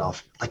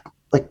Philadelphia?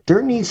 Like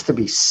there needs to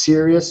be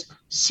serious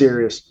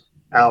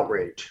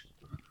outrage,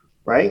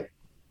 right?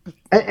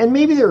 And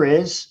maybe there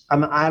is.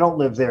 I don't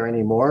live there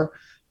anymore.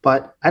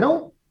 But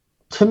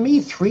to me,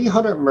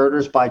 300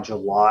 murders by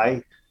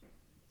July,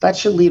 that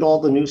should lead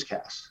all the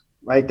newscasts,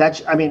 right?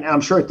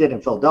 I'm sure it did in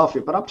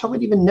Philadelphia, but I'm talking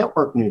about even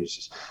network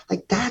news.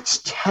 Like,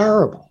 that's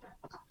terrible.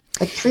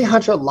 Like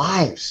 300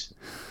 lives.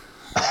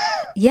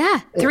 Yeah,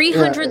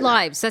 300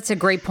 lives. That's a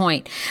great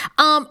point.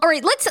 All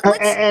right, let's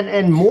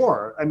and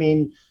more. I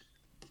mean,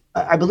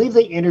 I believe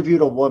they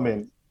interviewed a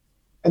woman.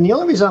 And the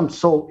only reason I'm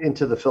so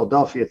into the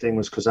Philadelphia thing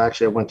was because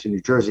actually I went to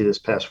New Jersey this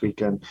past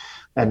weekend,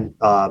 and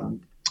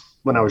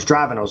when I was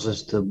driving, I was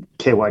listening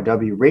to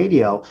KYW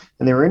radio,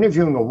 and they were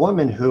interviewing a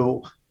woman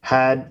who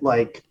had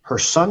like her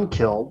son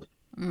killed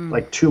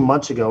like 2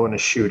 months ago in a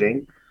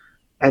shooting.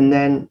 And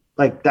then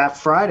like that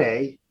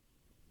Friday,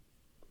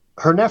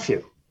 her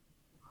nephew,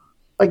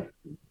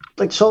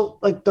 so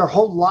their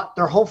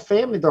whole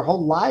family, their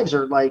whole lives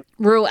are like,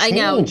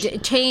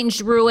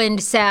 changed,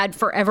 ruined, sad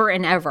forever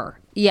and ever.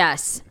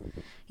 Yes.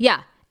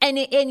 Yeah.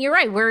 And you're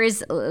right. Where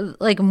is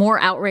more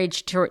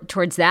outrage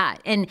towards that?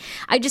 And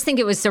I just think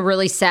it was a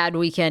really sad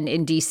weekend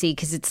in DC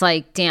because it's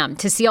like, damn,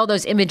 to see all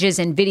those images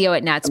and video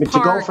at Nats Park. To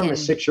go from a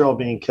 6-year-old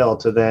being killed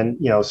to then,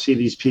 see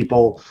these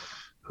people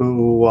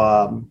who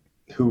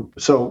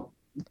so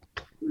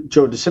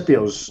Joe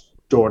DeCipio's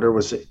daughter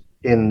was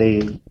in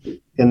the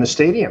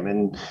stadium,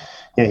 and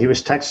he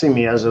was texting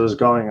me as it was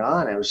going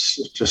on. It was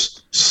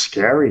just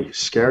scary,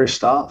 scary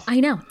stuff. I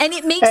know. And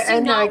it makes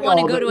you not want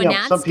to go to a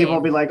Nats some people game.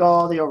 will be like,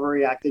 oh, they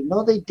overreacted.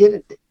 No, they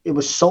didn't. It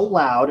was so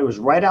loud. It was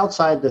right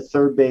outside the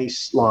third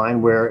base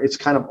line where it's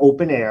kind of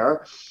open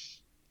air.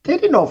 They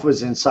didn't know if it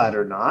was inside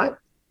or not.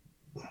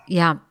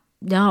 Yeah.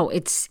 No,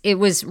 it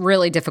was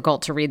really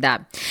difficult to read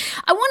that.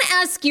 I want to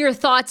ask your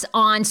thoughts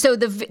on, so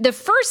the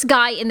first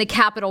guy in the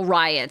Capitol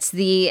riots,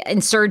 the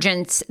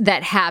insurgents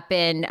that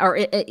happened, or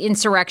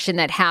insurrection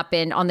that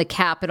happened on the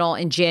Capitol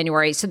in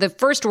January. So the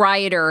first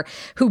rioter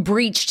who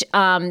breached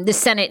the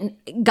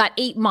Senate got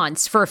 8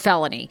 months for a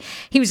felony.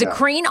 He was a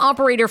crane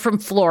operator from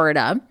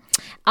Florida.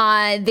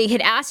 They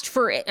had asked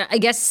for, I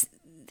guess,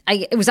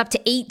 it was up to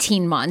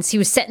 18 months. He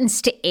was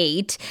sentenced to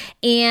 8.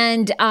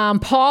 And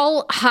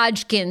Paul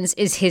Hodgkins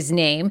is his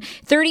name,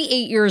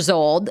 38 years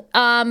old.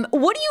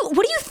 What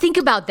do you think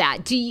about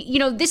that?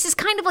 This is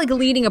kind of like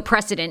leading a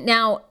precedent.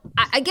 Now,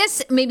 I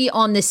guess maybe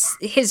on this,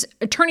 his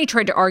attorney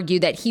tried to argue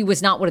that he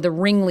was not one of the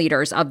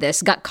ringleaders of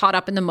this, got caught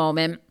up in the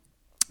moment.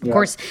 Of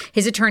course,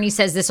 his attorney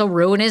says this will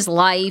ruin his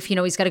life.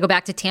 He's got to go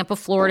back to Tampa,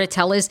 Florida,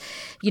 tell his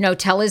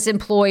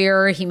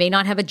employer he may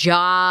not have a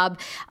job,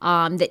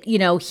 that,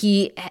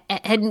 he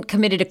hadn't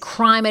committed a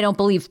crime, I don't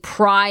believe,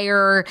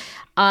 prior.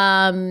 So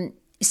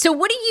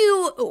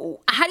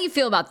how do you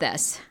feel about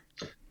this?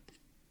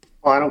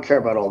 Well, I don't care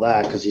about all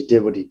that because he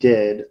did what he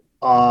did.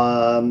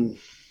 The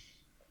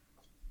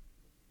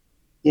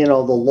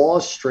law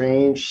is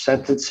strange.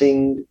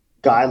 Sentencing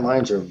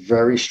guidelines are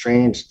very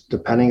strange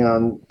depending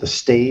on the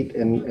state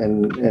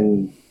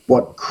and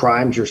what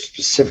crimes you're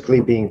specifically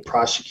being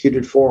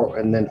prosecuted for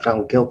and then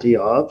found guilty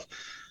of.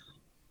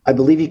 I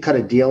believe he cut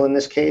a deal in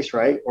this case,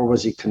 right? Or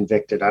was he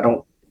convicted? I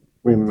don't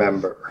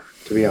remember,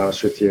 to be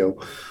honest with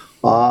you.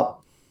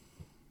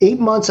 8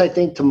 months, I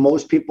think, to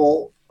most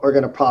people are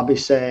going to probably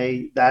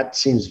say that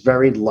seems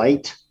very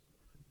light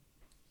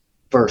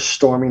for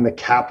storming the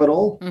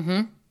Capitol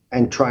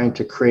and trying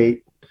to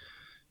create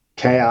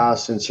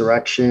chaos,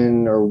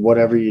 insurrection, or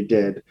whatever you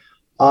did.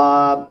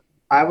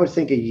 I would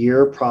think a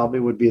year probably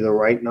would be the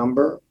right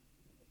number,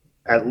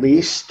 at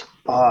least.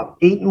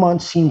 8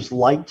 months seems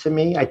light to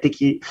me. I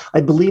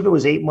believe it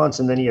was 8 months,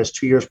 and then he has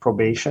 2 years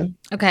probation.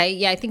 Okay,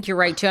 yeah, I think you're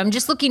right too. I'm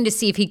just looking to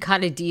see if he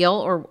cut a deal,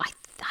 or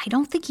I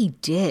don't think he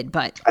did,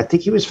 but I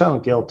think he was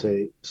found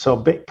guilty.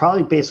 So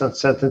probably based on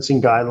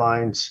sentencing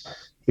guidelines,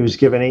 he was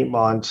given 8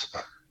 months.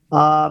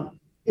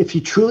 If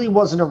he truly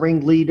wasn't a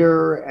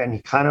ringleader and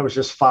he kind of was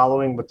just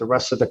following with the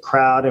rest of the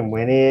crowd and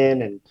went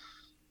in and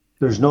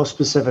there's no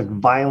specific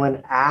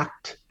violent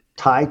act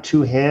tied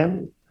to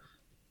him,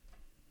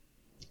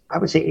 I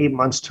would say 8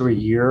 months to a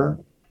year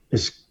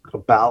is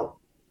about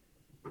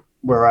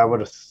where I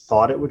would have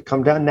thought it would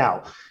come down.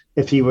 Now,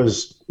 if he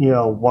was,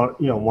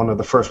 one of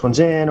the first ones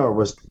in, or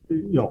was,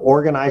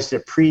 organized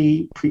it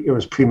it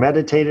was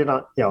premeditated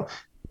on,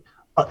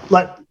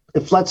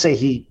 let's say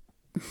he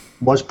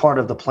was part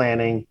of the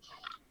planning,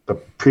 the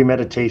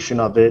premeditation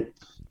of it,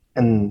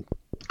 and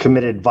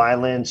committed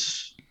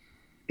violence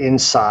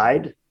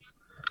inside,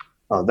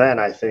 then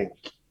I think,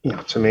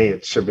 to me,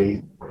 it should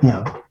be,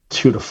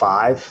 2 to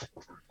 5.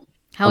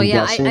 Hell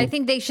yeah. I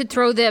think they should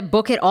throw the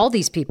book at all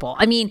these people.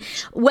 I mean,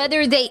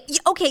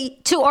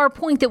 to our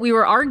point that we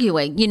were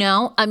arguing,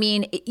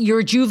 you're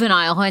a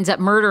juvenile who ends up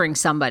murdering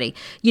somebody,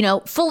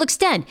 full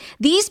extent.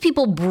 These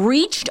people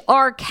breached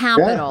our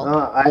Capitol.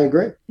 Yeah, I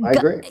agree.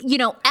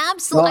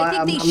 Absolutely. No,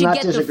 I think they should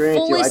get the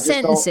fullest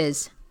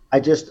sentences. I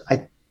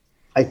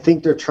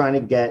think they're trying to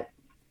get,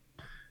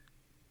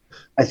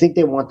 I think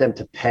they want them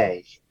to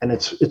pay. And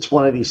it's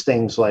one of these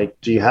things like,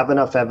 do you have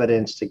enough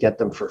evidence to get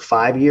them for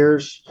 5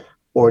 years?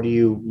 Or do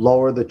you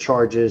lower the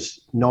charges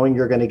knowing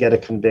you're going to get a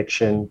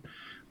conviction,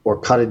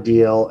 or cut a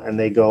deal and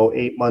they go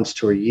 8 months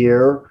to a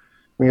year?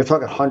 When you're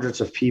talking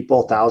hundreds of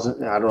people,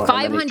 thousands, I don't know.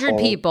 500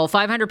 people.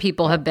 500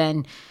 people have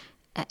been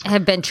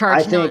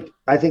charged.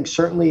 I think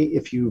certainly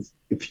if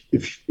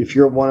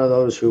you're one of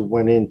those who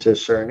went into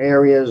certain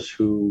areas,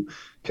 who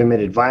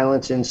committed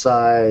violence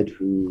inside,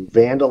 who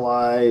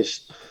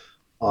vandalized,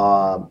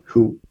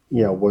 who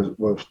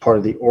was part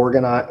of the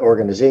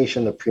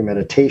organization, the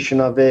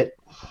premeditation of it,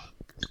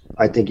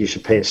 I think you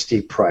should pay a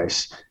steep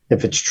price.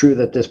 If it's true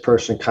that this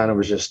person kind of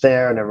was just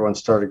there and everyone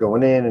started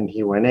going in and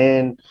he went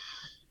in,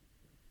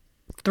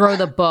 throw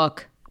the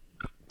book.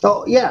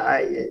 Oh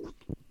yeah,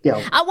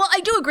 well,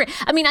 I do agree.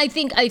 I mean, I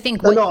think.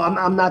 No,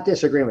 I'm not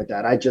disagreeing with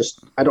that. I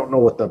don't know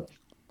what the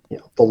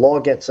law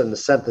gets and the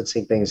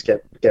sentencing things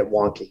get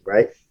wonky,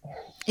 right?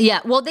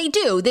 Yeah, well, they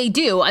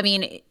do. I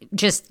mean,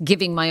 just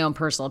giving my own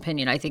personal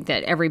opinion, I think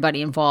that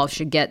everybody involved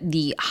should get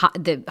the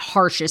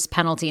harshest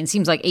penalty. And it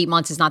seems like 8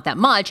 months is not that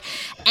much.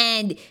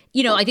 And,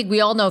 I think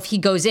we all know if he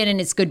goes in and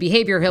it's good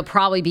behavior, he'll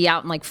probably be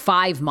out in like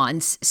 5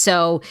 months.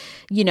 So,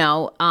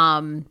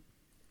 I'd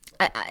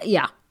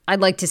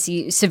like to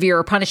see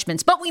severer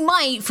punishments. But we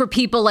might for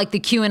people like the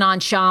QAnon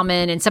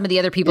shaman and some of the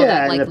other people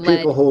that and the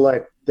people who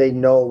they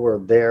know were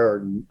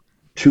there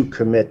to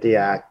commit the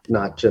act,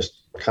 not just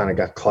kind of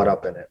got caught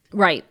up in it.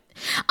 Right.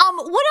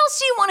 What else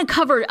do you want to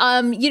cover?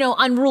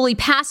 Unruly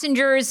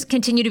passengers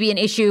continue to be an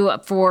issue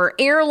for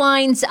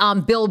airlines.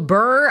 Bill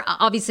Burr,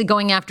 obviously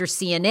going after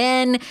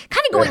CNN,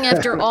 kind of going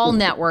after all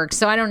networks.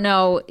 So I don't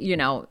know,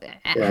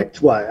 Yeah,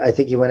 well, I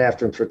think he went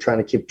after him for trying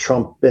to keep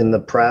Trump in the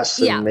press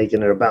and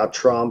making it about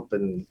Trump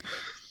and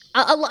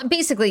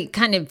basically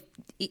kind of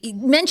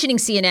mentioning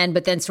CNN,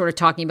 but then sort of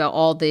talking about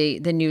all the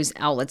news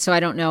outlets. So I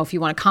don't know if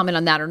you want to comment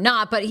on that or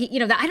not, but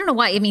I don't know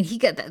why. I mean,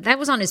 that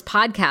was on his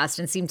podcast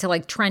and seemed to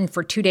like trend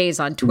for 2 days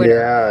on Twitter.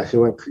 Yeah, he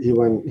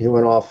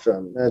went off.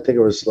 I think it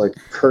was like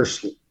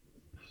he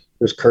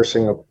was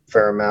cursing a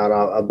fair amount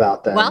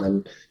about them. Well,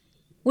 and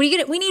what are you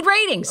gonna? We need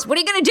ratings. What are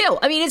you gonna do?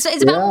 I mean,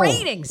 it's about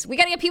ratings. We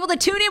got to get people to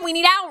tune in. We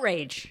need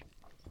outrage.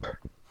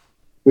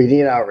 We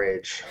need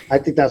outrage. I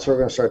think that's what we're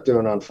going to start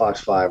doing on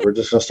Fox 5. We're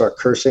just going to start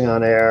cursing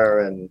on air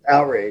and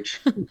outrage.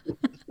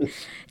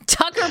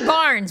 Tucker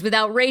Barnes with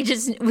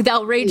outrageous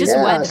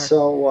yeah, weather.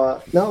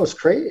 So no, it's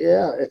crazy.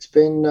 Yeah, it's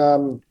been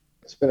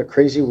a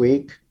crazy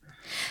week.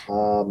 Hey,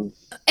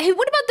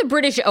 what about the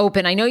British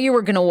Open? I know you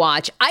were going to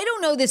watch. I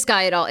don't know this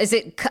guy at all. Is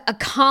it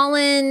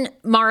Colin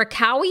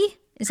Morikawa?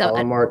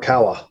 Colin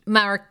Morikawa.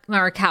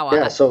 Morikawa.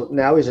 Yeah, so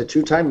now he's a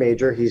 2-time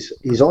major.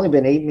 He's only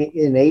been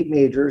in 8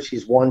 majors.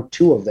 He's won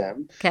 2 of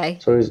them. Okay.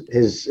 So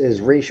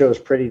his ratio is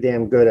pretty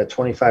damn good at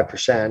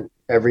 25%.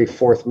 Every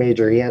 4th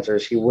major he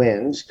enters, he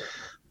wins.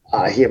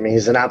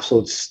 He's an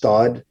absolute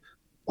stud.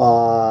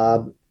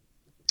 Yeah,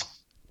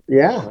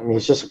 I mean,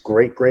 he's just a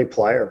great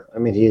player. I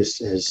mean,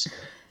 his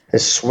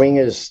swing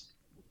is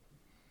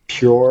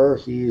pure.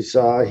 He's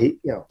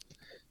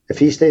if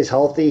he stays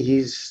healthy,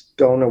 he's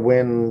going to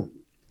win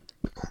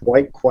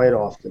quite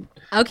often.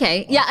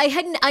 Okay. Yeah,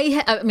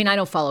 I mean, I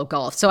don't follow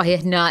golf, so I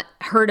had not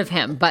heard of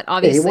him, but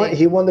obviously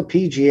he won the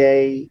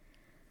PGA.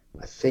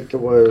 I think it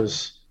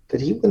was,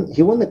 did he win?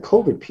 He won the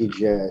COVID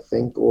PGA, I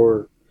think,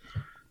 or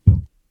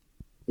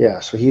yeah.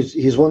 So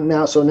he's won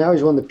now. So now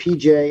he's won the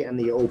PGA and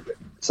the Open.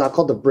 It's not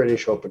called the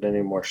British Open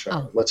anymore,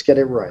 Sarah. Let's get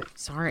it right.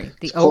 Sorry,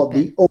 it's called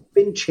the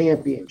Open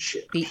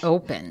Championship. The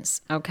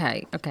Opens.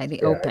 Okay.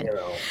 The Open.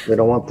 They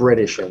don't want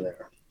British in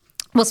there.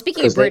 Well,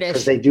 speaking of British,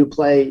 because they do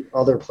play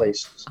other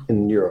places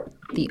in Europe.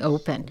 The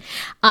Open.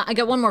 I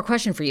got one more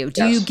question for you.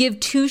 Do you give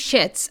 2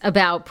 shits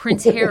about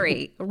Prince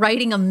Harry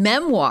writing a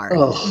memoir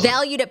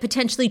valued at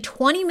potentially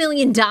 $20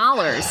 million,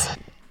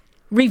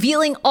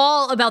 revealing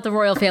all about the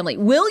royal family?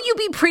 Will you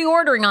be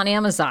pre-ordering on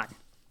Amazon?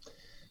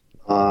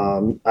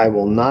 I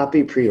will not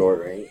be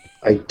pre-ordering.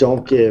 I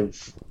don't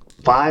give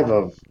 5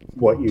 of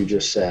what you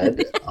just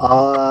said.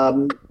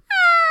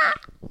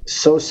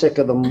 So sick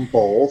of them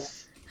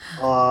both.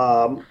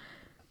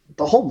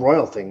 The whole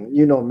royal thing,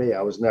 you know me,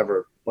 I was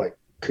never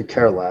could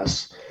care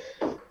less.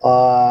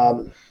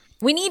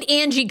 We need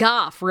Angie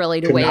Goff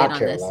really to weigh in on this.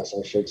 Could not care less,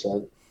 I should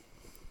say.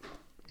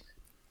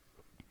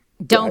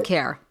 Don't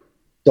care.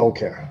 Don't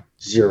care.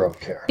 Zero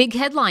care. Big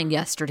headline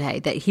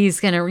yesterday that he's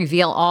going to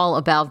reveal all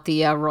about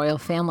the royal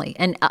family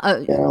and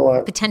you know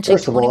what? Potentially.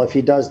 First of all, if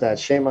he does that,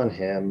 shame on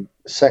him.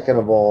 Second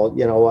of all,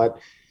 you know what?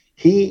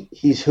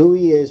 He's who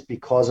he is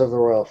because of the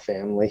royal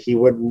family. He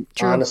would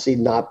honestly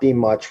not be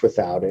much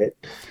without it.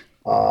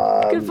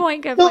 Good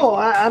point. No,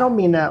 I don't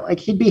mean that. Like,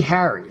 he'd be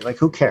Harry. Like,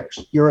 who cares?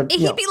 He'd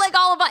be like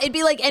all of us. It'd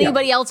be like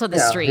anybody else on the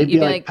street. He'd be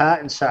like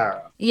Pat and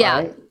Sarah. Yeah,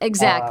 right?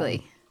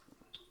 exactly.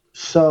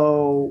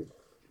 So,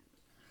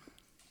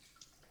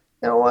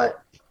 you know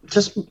what?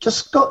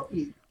 Just go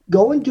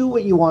and do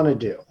what you want to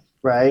do.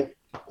 Right?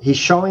 He's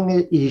showing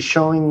it. He's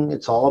showing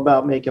it's all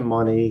about making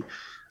money,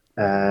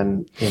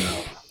 and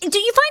Do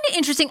you find it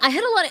interesting? I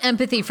had a lot of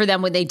empathy for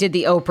them when they did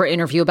the Oprah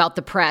interview about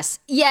the press.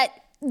 Yet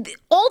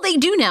all they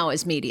do now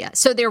is media.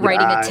 So they're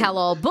writing a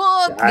tell-all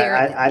book.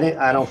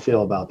 I don't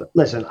feel about that.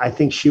 Listen, I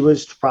think she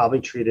was probably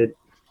treated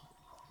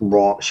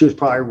wrong. She was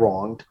probably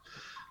wronged.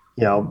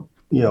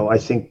 I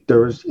think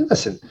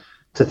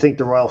to think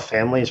the royal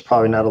family is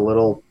probably not a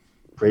little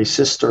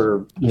racist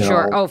or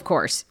sure. Oh, of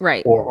course,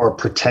 right. Or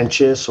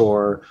pretentious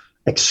or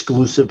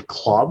exclusive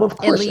club. Of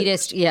course,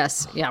 elitist.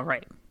 Yes, yeah,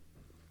 right.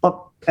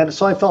 And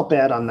so I felt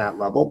bad on that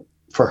level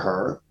for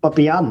her. But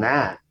beyond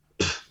that,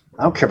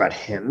 I don't care about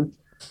him.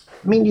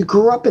 I mean, you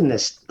grew up in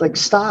this. Like,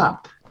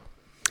 stop.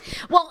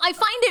 Well, I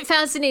find it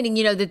fascinating,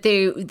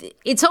 that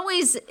it's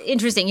always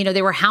interesting,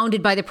 they were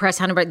hounded by the press,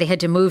 they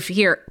had to move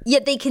here,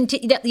 yet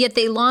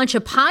they launch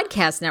a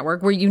podcast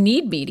network where you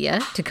need media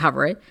to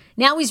cover it.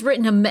 Now he's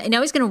going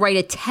to write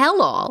a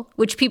tell-all,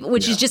 which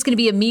is just going to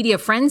be a media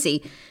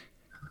frenzy.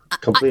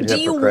 Do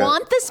you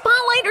want the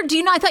spotlight or do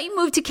you not? I thought you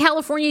moved to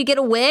California to get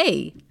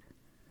away.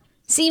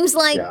 Seems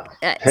like,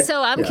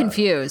 so I'm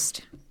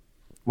confused.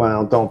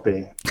 Well, don't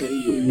be.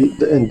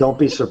 And don't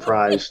be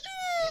surprised.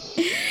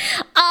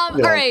 All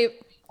right.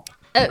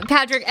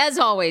 Patrick, as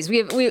always,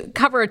 we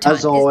cover a ton.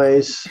 As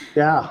always,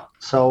 yeah.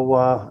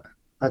 So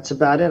that's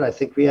about it. I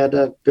think we had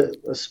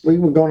we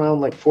were going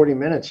on like 40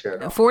 minutes here.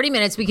 Though. 40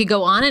 minutes. We could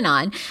go on and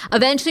on.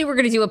 Eventually, we're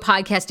going to do a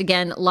podcast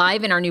again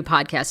live in our new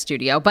podcast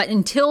studio. But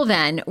until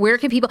then, where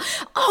can people?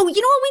 Oh,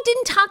 you know what we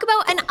didn't talk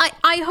about? And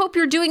I hope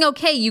you're doing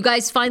okay. You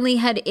guys finally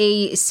had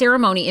a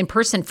ceremony in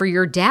person for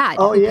your dad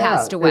who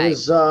passed away.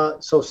 It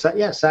was,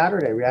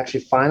 Saturday. We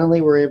actually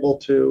finally were able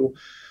to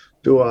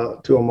do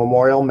a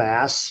memorial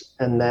mass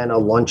and then a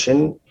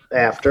luncheon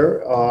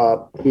after.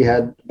 He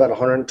had about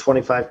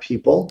 125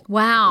 people.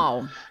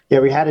 Wow. Yeah,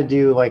 we had to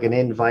do like an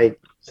invite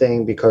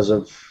thing because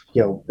of,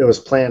 it was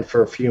planned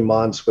for a few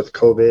months with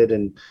COVID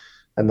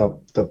and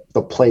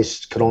the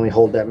place could only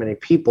hold that many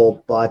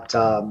people, but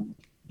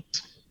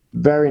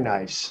very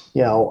nice.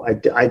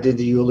 I did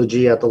the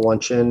eulogy at the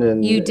luncheon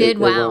and you did. It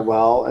went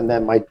well. And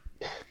then my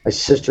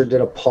sister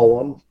did a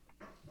poem.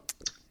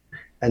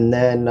 And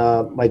then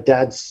my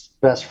dad's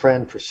best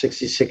friend for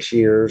 66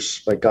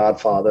 years, my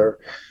godfather,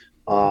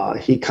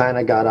 he kind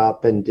of got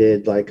up and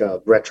did like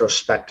a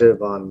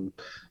retrospective on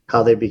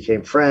how they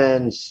became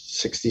friends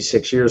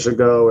 66 years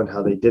ago and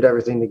how they did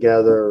everything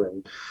together.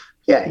 And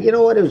yeah, you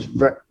know what? It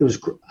was,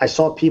 I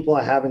saw people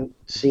I haven't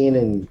seen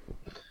in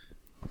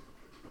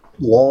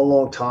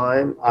long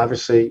time.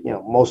 Obviously,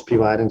 most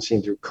people I hadn't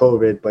seen through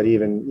COVID, but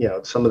even,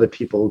 some of the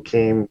people who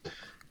came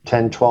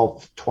 10,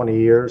 12, 20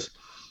 years.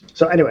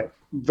 So anyway,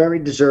 very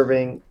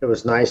deserving. It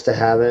was nice to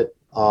have it.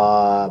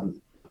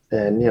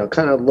 And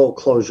kind of low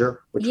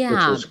closure, which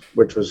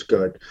was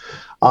good.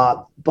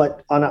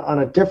 But on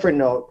a different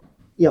note,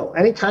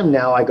 anytime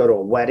now I go to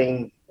a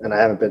wedding, and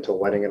I haven't been to a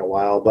wedding in a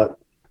while,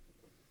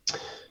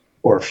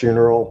 or a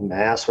funeral,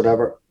 mass,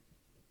 whatever.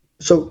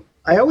 So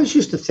I always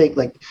used to think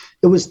like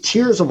it was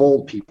tiers of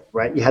old people,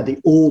 right? You had the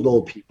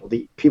old people,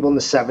 the people in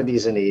the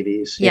 70s and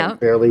 80s,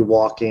 barely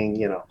walking,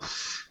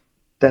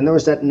 Then there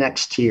was that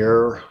next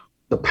tier,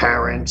 the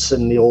parents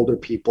and the older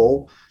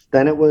people.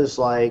 Then it was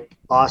like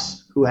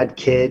us who had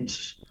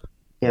kids,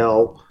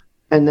 and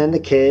then the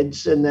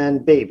kids and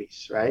then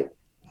babies, right?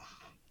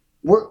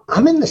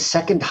 I'm in the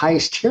second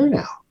highest tier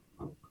now.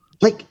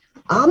 Like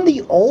I'm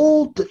the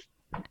old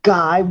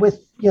guy with,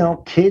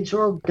 kids who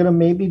are going to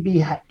maybe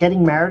be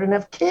getting married and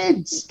have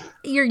kids.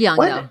 You're young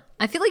though.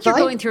 I feel like you're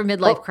going through a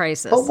midlife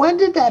crisis. But when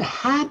did that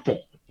happen?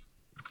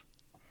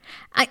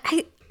 I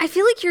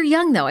feel like you're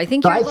young though. I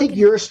think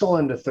you're still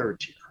in the third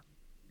tier.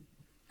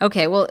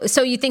 Okay, well,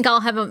 so you think I'll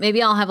have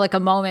like a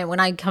moment when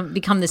I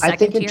become the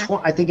second tier?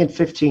 I think in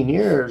 15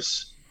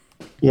 years,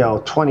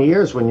 20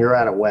 years when you're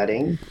at a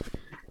wedding,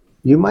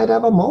 you might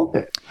have a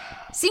moment.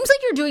 Seems like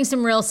you're doing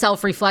some real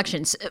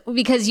self-reflections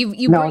because you.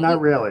 No,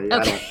 not really.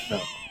 Okay.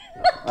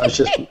 I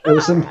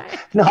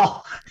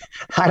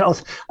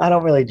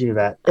don't really do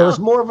that. It was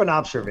more of an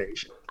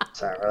observation.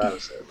 Sorry, that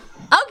was it.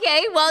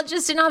 Okay, well,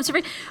 just an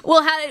observation.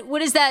 Well,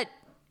 what is that?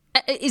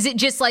 Is it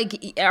just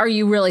like, are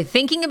you really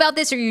thinking about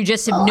this or you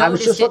just have noticed it? I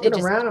was just looking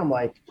around. I'm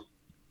like,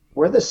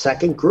 we're the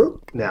second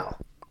group now.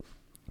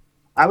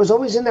 I was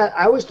always in that.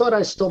 I always thought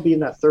I'd still be in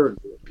that third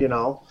group,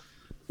 Now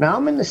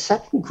I'm in the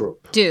second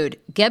group. Dude,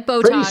 get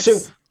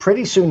Botox.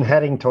 Pretty soon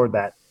heading toward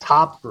that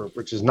top group,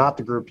 which is not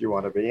the group you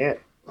want to be in.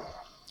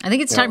 I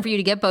think it's time for you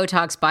to get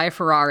Botox, buy a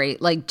Ferrari.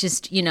 Like,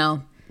 just,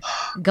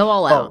 go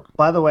all out. Oh,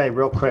 by the way,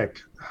 real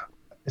quick.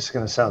 This is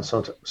going to sound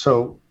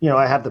so,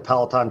 I have the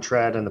Peloton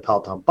tread and the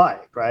Peloton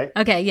bike, right?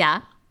 Okay,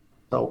 yeah.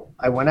 So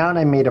I went out and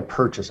I made a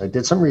purchase. I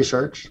did some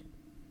research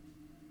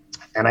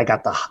and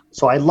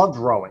I loved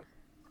rowing.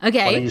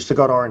 Okay. When I used to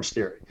go to Orange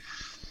Theory.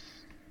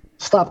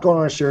 Stopped going to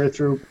Orange Theory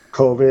through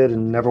COVID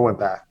and never went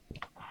back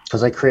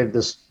because I created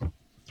this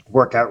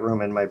workout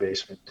room in my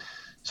basement.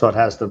 So it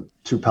has the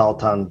 2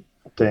 Peloton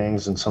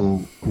things and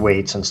some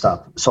weights and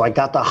stuff. So I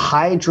got the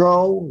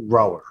Hydro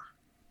rower.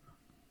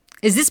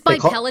 Is this by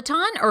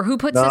Peloton or who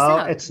puts this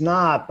out? No, it's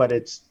not, but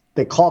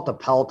they call it the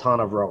Peloton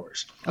of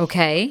rowers.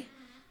 Okay.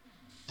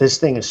 This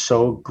thing is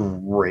so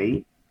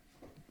great.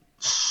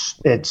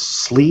 It's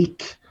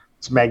sleek.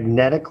 It's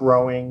magnetic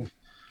rowing.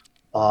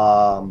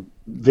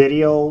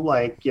 Video,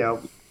 like,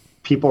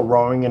 people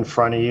rowing in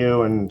front of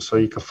you and so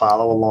you can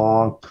follow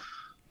along.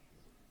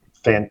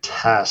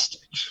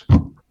 Fantastic.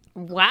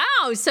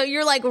 Wow. So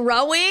you're like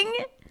rowing?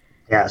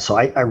 Yeah. So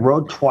I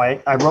rowed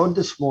twice. I rowed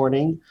this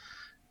morning.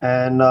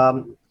 And,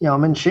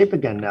 I'm in shape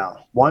again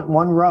now. One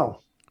row.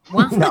 No.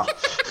 One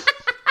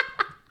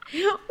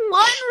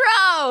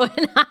row.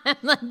 And I'm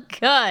like,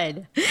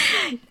 good.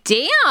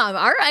 Damn.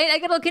 All right. I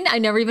got to look into I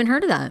never even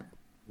heard of that.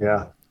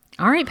 Yeah.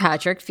 All right,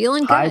 Patrick.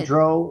 Feeling good.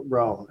 Hydro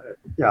row.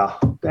 Yeah.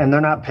 And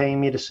they're not paying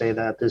me to say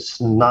that. This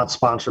is not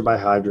sponsored by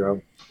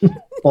Hydro.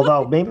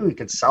 Although maybe we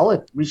could sell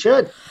it. We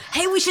should.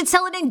 Hey, we should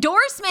sell an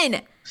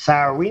endorsement.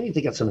 Sarah, we need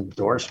to get some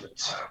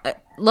endorsements.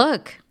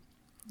 Look.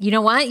 You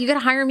know what? You got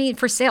to hire me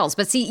for sales.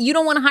 But see, you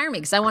don't want to hire me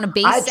because I want a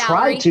base salary. I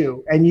tried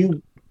to. And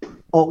you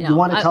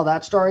want to tell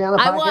that story on the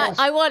podcast?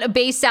 I want a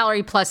base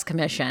salary plus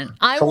commission.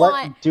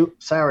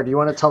 Sarah, do you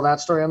want to tell that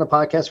story on the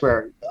podcast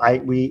where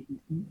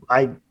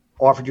I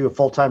offered you a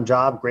full-time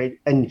job, great,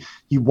 and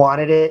you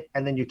wanted it,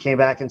 and then you came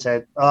back and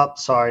said, oh,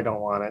 sorry,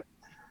 don't want it.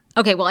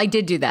 Okay, well, I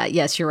did do that.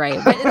 Yes, you're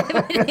right. But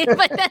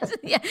that's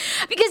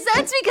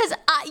because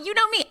you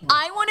know me.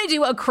 I want to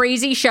do a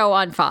crazy show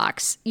on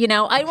Fox.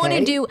 I want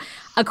to do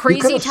a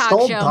crazy talk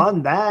show. You could have still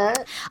done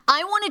that.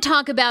 I want to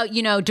talk about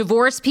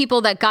divorced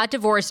people that got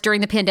divorced during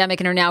the pandemic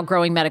and are now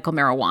growing medical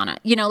marijuana.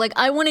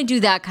 I want to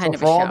do that kind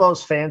of a show. For all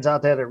those fans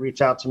out there that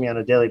reach out to me on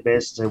a daily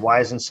basis and say, "Why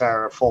isn't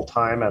Sarah full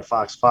time at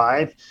Fox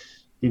 5?"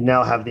 You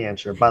now have the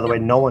answer. By the way,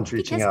 no one's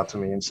reaching out to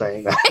me and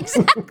saying that.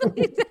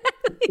 Exactly.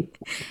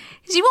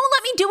 Because you won't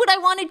let me do what I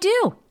want to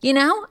do.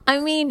 I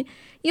mean,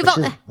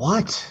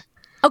 what?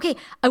 Okay,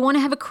 I want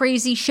to have a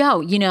crazy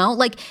show,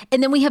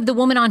 and then we have the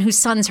woman on whose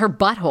son's her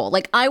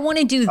butthole. I want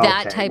to do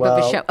that type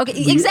of a show.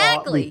 Okay,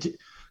 exactly.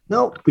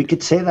 We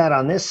could say that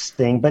on this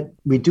thing, but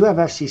we do have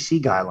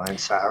FCC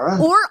guidelines, Sarah.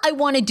 Or I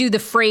want to do the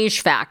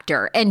Frage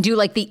factor and do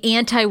the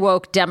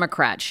anti-woke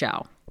Democrat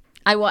show.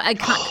 I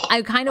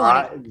kind of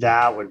want to.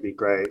 That would be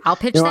great. I'll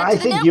pitch that to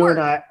the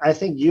network. I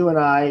think you and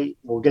I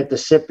will get the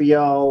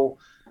Scipio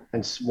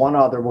and one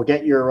other. We'll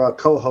get your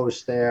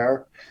co-host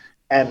there.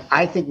 And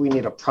I think we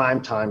need a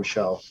primetime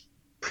show.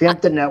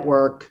 Preempt the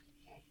network.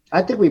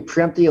 I think we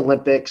preempt the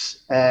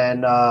Olympics.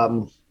 And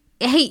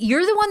hey,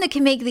 you're the one that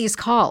can make these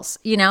calls.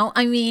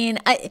 I mean,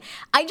 I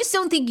just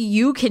don't think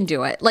you can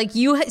do it.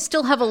 You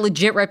still have a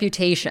legit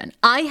reputation.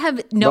 I have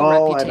no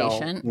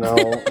reputation. No.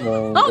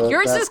 Oh,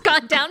 yours has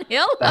gone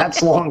downhill?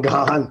 That's long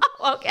gone.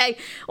 Okay.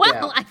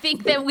 Well, I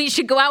think that we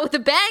should go out with a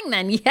bang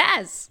then.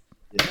 Yes.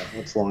 Yeah,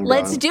 that's long gone.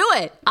 Let's do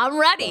it. I'm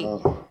ready.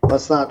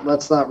 Let's not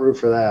root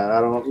for that.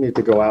 I don't need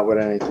to go out with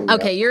anything.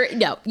 Okay,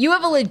 you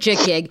have a legit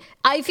gig.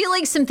 I feel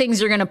like some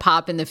things are gonna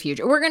pop in the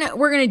future. We're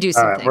gonna do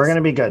some things. We're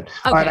gonna be good. Okay.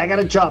 All right, I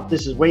gotta jump.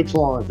 This is way too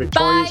long.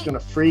 Victoria's gonna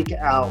freak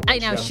out. I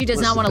know she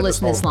does not want to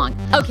listen this long.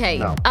 Okay,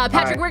 no.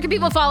 Patrick, where can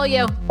people follow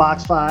you?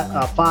 Fox 5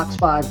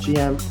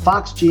 GM,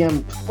 Fox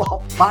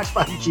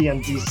 5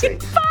 GM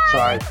DC.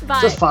 Sorry,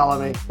 just follow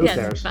me. Who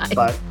cares?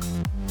 Bye.